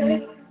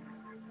 man,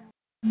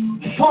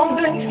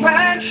 something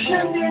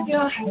fashioned in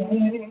your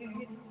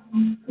hand,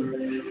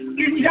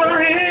 in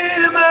your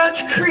image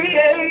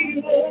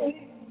created,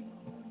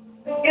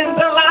 in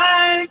the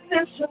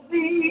likeness of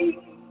thee,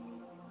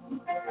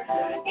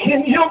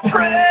 in your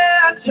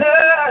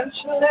presence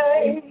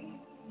lay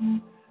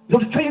the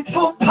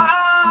faithful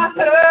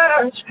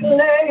potter's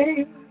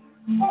clay,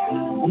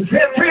 with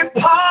every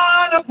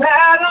part of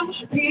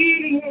Adam's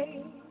being.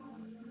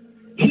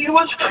 He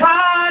was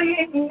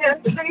crying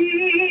and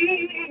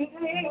pleading,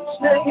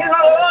 saying,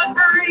 Lord,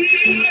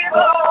 breathe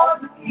on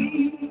me.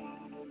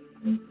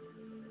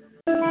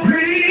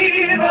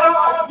 Breathe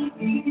on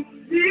me.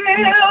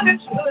 Feel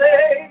this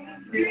place.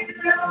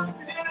 Feel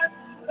this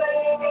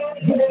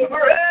place. The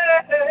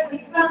breath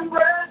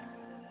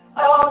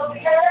of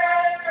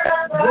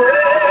heaven.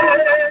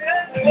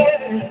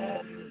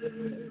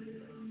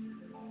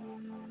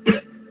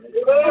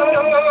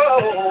 Oh.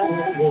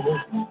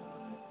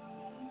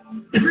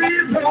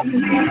 Breathe on me.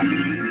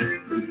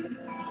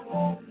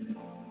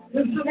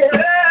 It's the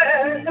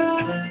breath.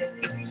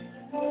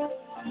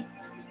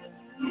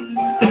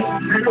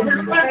 And when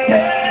the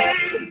day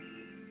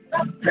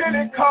of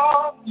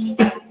Pentecost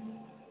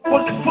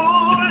was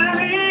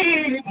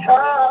fully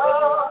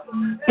come,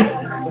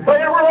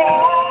 they were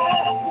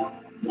all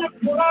with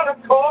one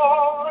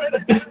accord,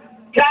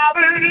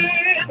 gathered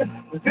in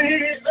the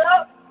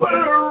upper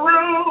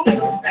room,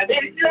 and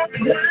in your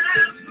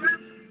presence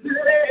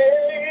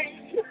lay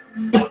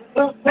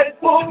the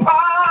faithful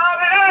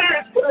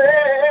potter's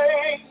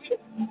clay,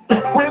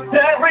 with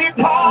every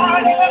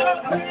part of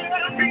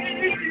me,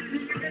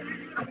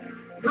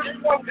 they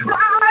were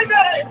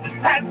crying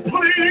and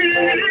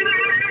pleading.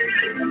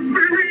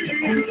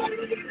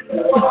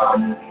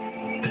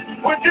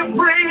 Would you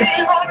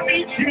breathe on me,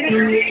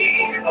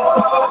 Jesus?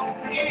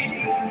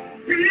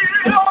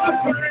 Feel the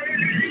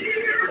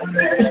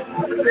breeze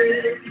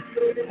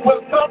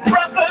with the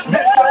breath of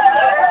heaven.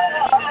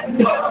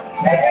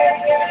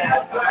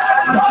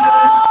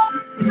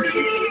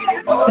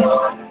 Breathe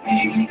on me,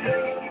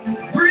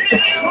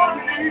 breathe on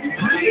me,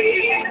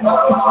 breathe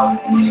on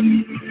me.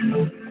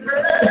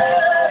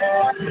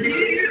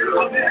 Feel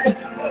this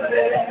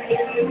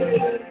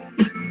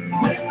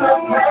with the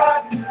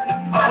breath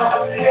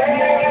of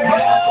heaven.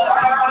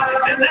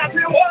 And as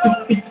it was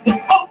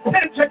on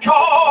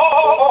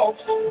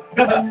Pentecost,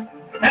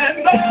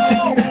 and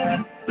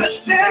on the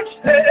sixth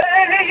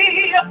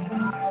day,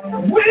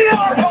 we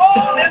are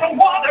all in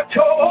one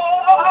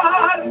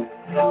accord,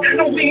 and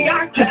we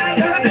are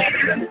gathered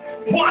in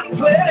one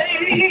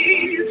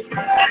place,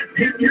 and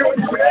in your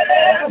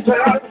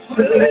presence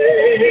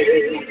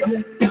lay.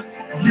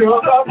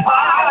 You're the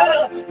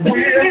potter,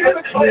 we're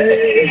the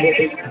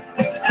clay,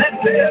 and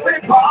every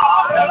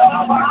part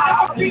of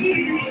our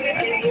being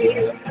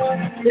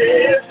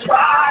is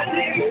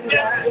trying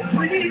and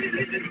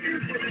pleading.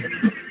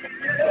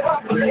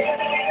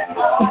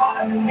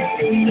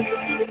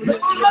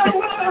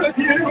 Lord, would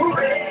you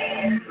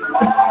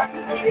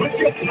with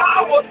your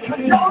power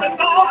and your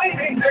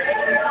anointing,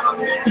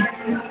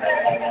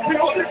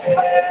 fill this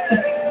place,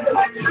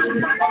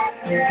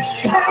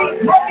 shine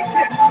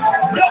breaking,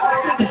 your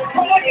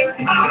destroying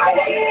power.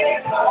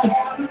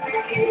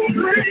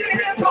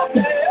 Breathe on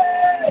me,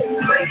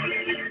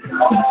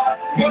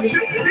 would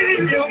you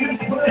feel this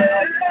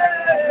place?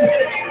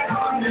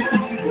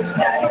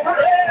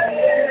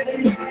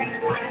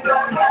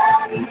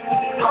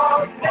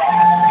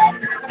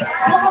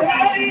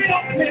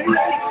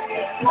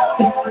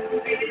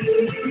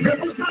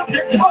 Rivers of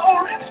your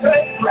glory,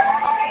 say,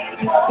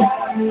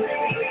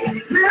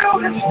 fill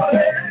this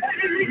place.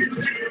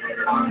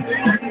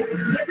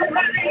 Let the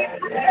rain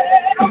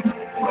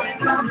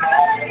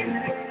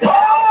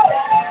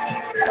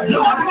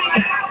Lord, we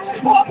ask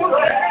for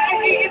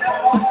rain.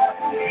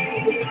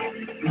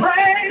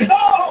 Rain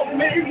on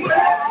me.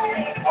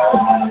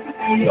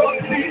 Lord,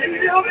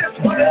 fill this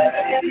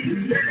place.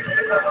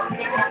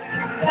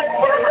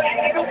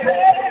 Rain of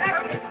heaven.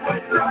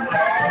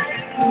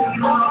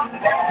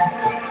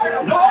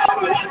 Lord,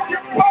 let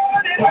your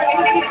body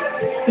rain.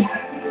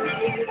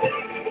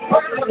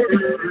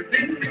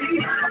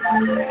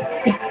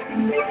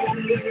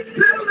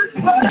 Fill this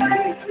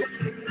place.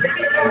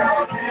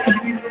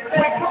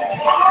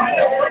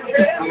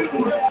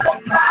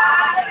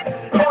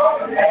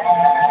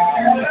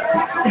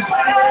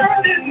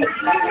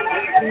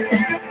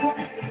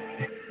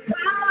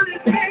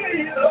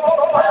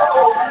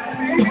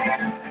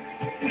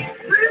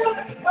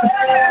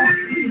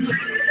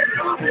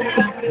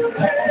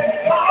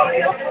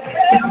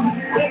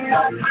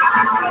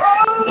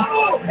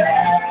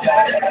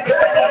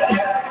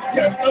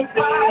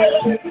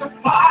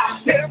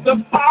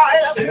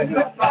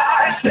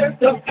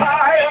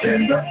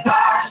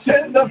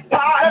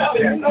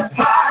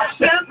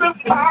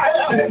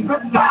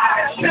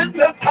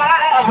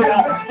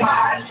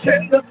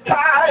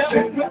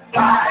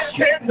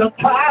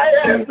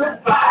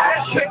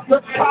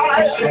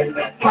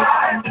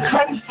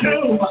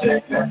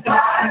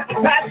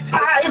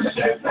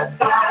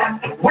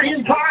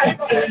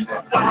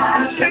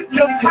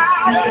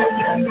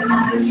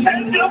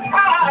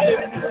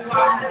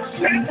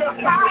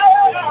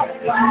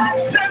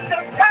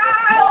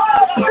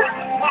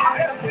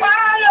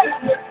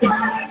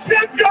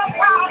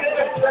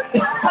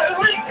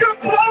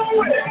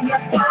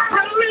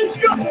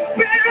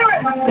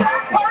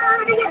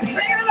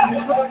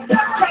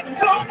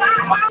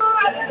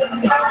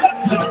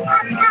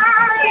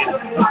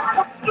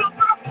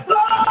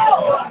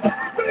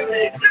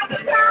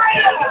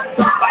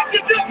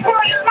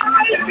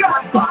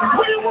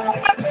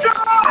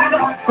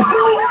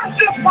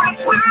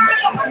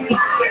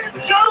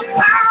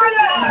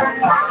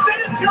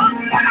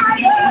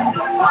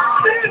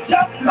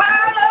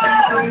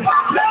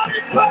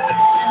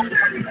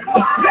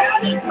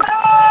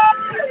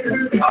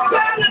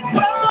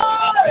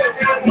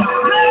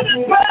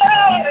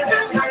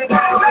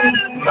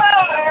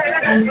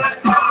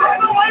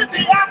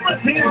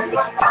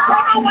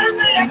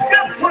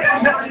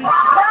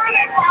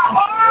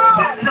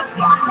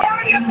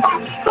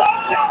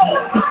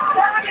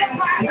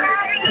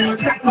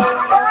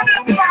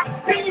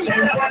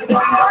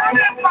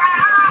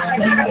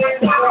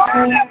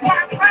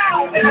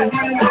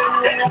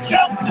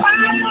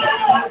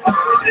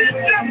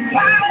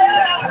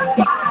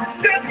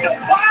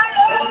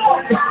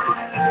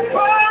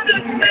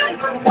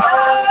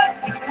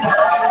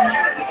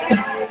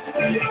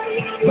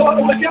 Lord,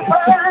 would you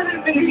burn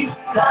in me?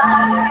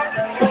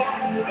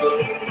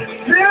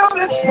 Fill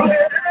this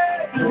place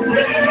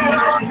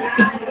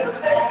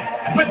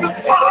with the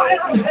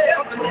fire of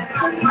heaven.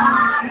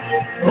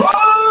 Oh,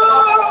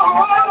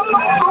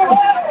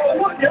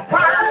 would you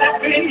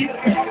burn in me?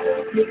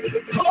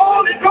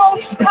 Holy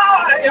Ghost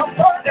fire,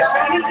 burn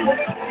in me.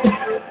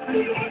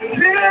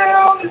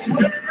 Fill this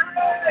place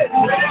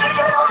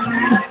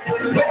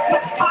with the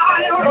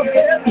fire of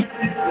heaven.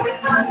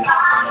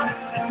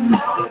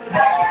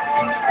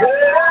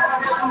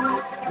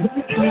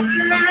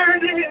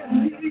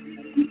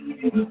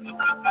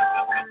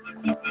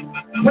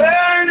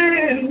 Burn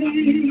in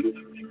me.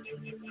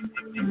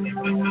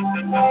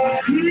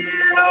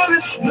 Fill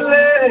this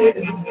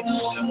place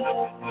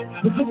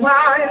with the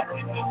fire.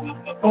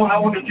 Oh, I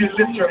want you to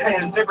lift your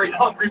hands, every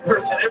hungry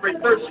person, every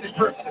thirsty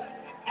person.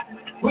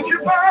 Would you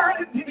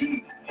burn in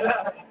me?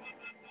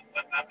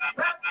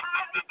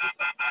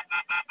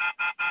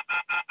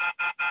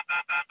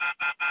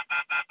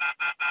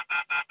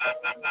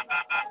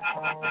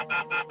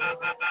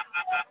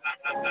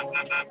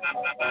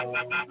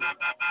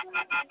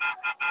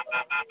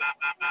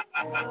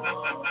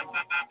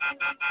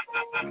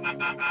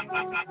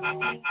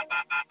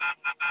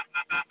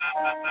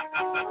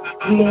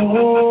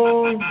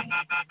 Glory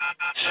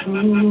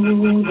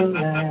to the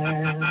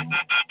Lamb.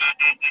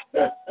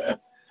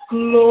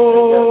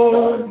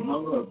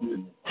 Glory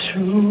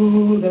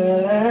to the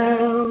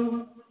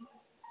Lamb.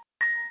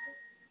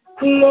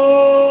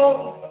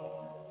 Glory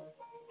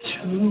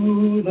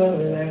to the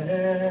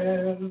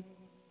Lamb.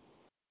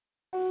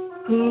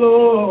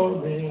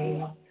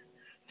 Glory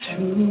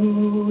to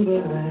the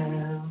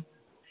Lamb.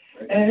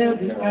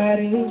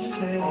 Everybody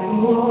say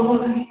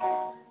glory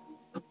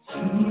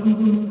to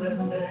the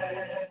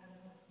Lamb.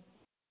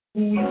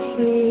 We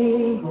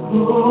sing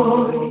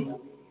glory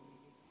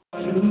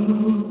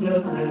to the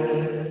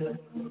Lamb.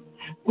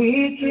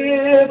 We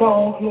give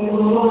all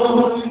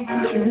glory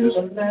to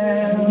the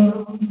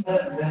Lamb, the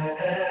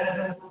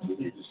Lamb.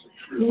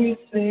 We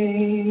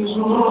sing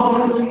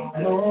glory,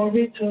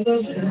 glory to the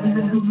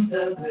Lamb,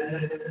 the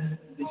Lamb.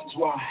 This is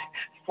why.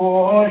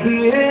 For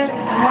He is.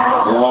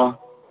 Yeah.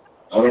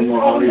 I don't know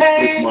how they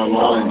stick my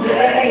line.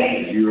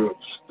 You're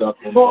stuck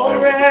in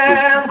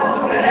forever.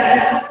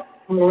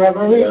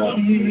 Forever yeah. is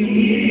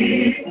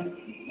He.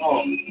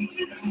 Oh.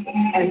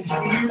 And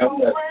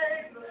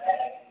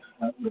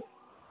you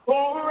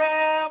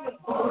forever.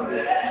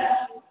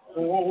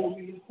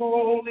 Holy,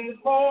 holy,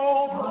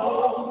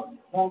 holy,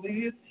 holy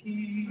is He.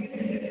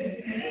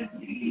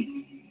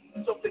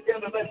 So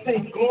together let's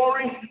sing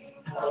glory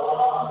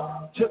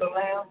to the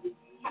Lamb.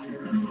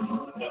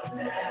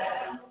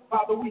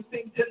 Father, we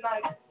sing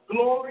tonight,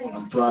 glory.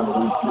 I'm trying to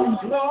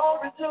reach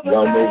Glory to the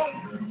y'all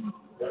Lamb.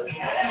 know.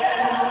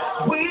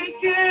 We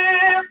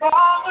give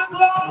all the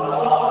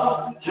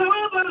glory to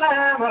the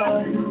Lamb.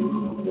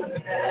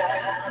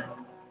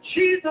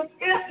 Jesus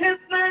is His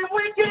name.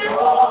 We give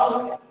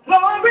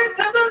glory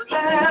to the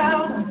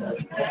Lamb.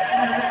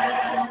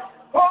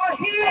 For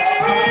He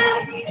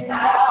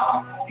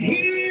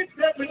is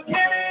the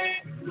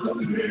beginning,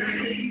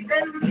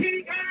 and He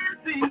is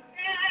the end.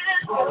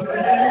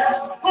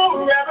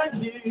 Forever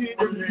He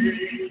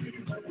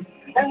remains,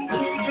 and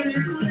He is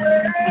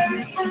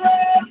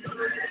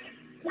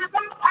with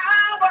the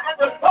power and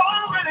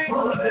authority.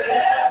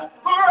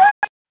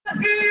 Forever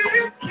He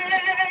is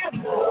King.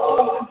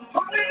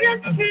 Holy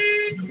is He.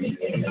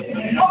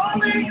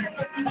 Holy is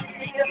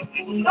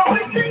He. So we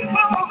sing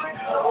glory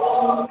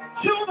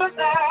to the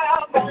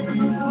Lamb.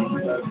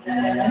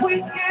 We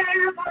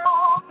give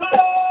all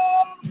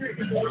glory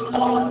to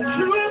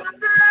the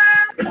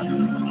Lamb.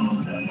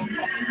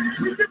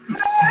 We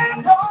declare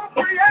all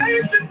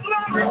creation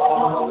glory.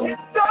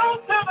 It's all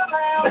to the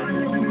Lamb.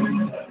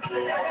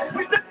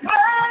 We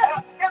declare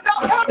in the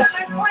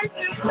heavenly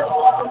places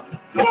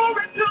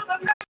glory to the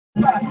Lamb.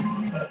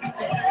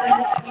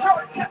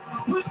 Church,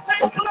 we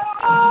say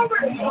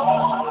glory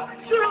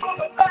to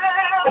the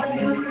Lamb.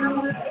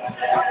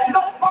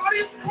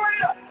 Nobody's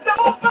greater,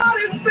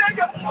 nobody's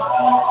bigger.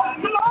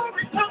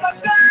 Glory to the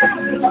Lamb.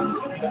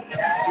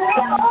 You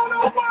alone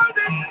are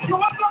worthy. You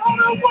alone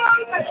are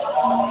worthy.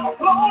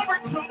 Glory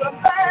to the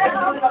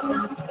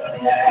Lamb.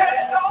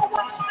 There's no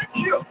one like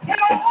you in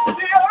all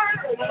the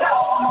earth.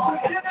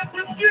 Give it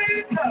to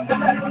Jesus.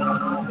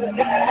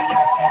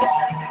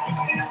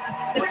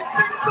 We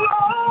sing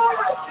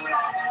glory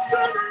to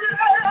the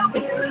Lamb.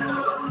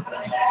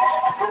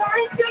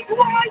 Praise His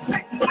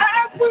rising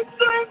as we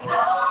sing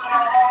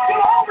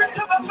glory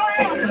to the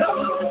Lamb.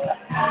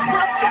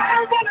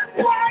 Revival is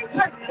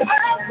rising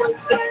as we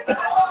sing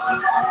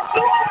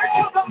glory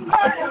to the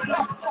Lamb.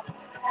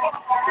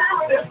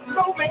 Spirit is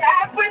moving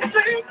as we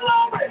sing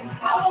glory.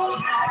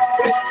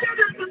 We sing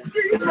it to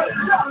Jesus.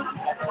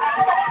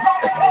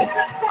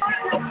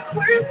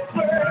 We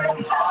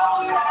sing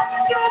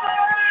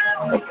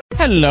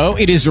Hello,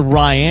 it is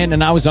Ryan,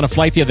 and I was on a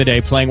flight the other day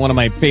playing one of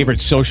my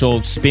favorite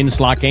social spin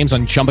slot games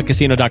on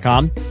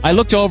ChumbaCasino.com. I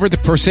looked over at the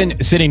person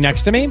sitting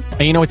next to me,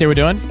 and you know what they were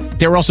doing?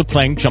 They were also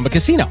playing Chumba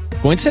Casino.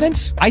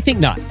 Coincidence? I think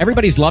not.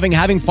 Everybody's loving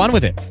having fun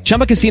with it.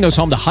 Chumba Casino is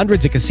home to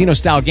hundreds of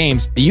casino-style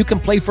games that you can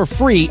play for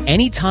free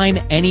anytime,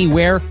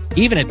 anywhere,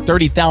 even at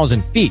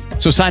 30,000 feet.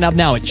 So sign up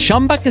now at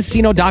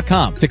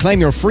ChumbaCasino.com to claim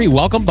your free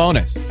welcome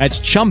bonus. That's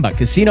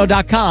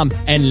ChumbaCasino.com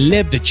and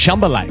live the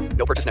Chumba life.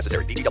 No purchase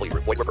necessary. VGW.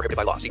 Void where prohibited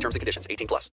by law. See terms and conditions. 18+.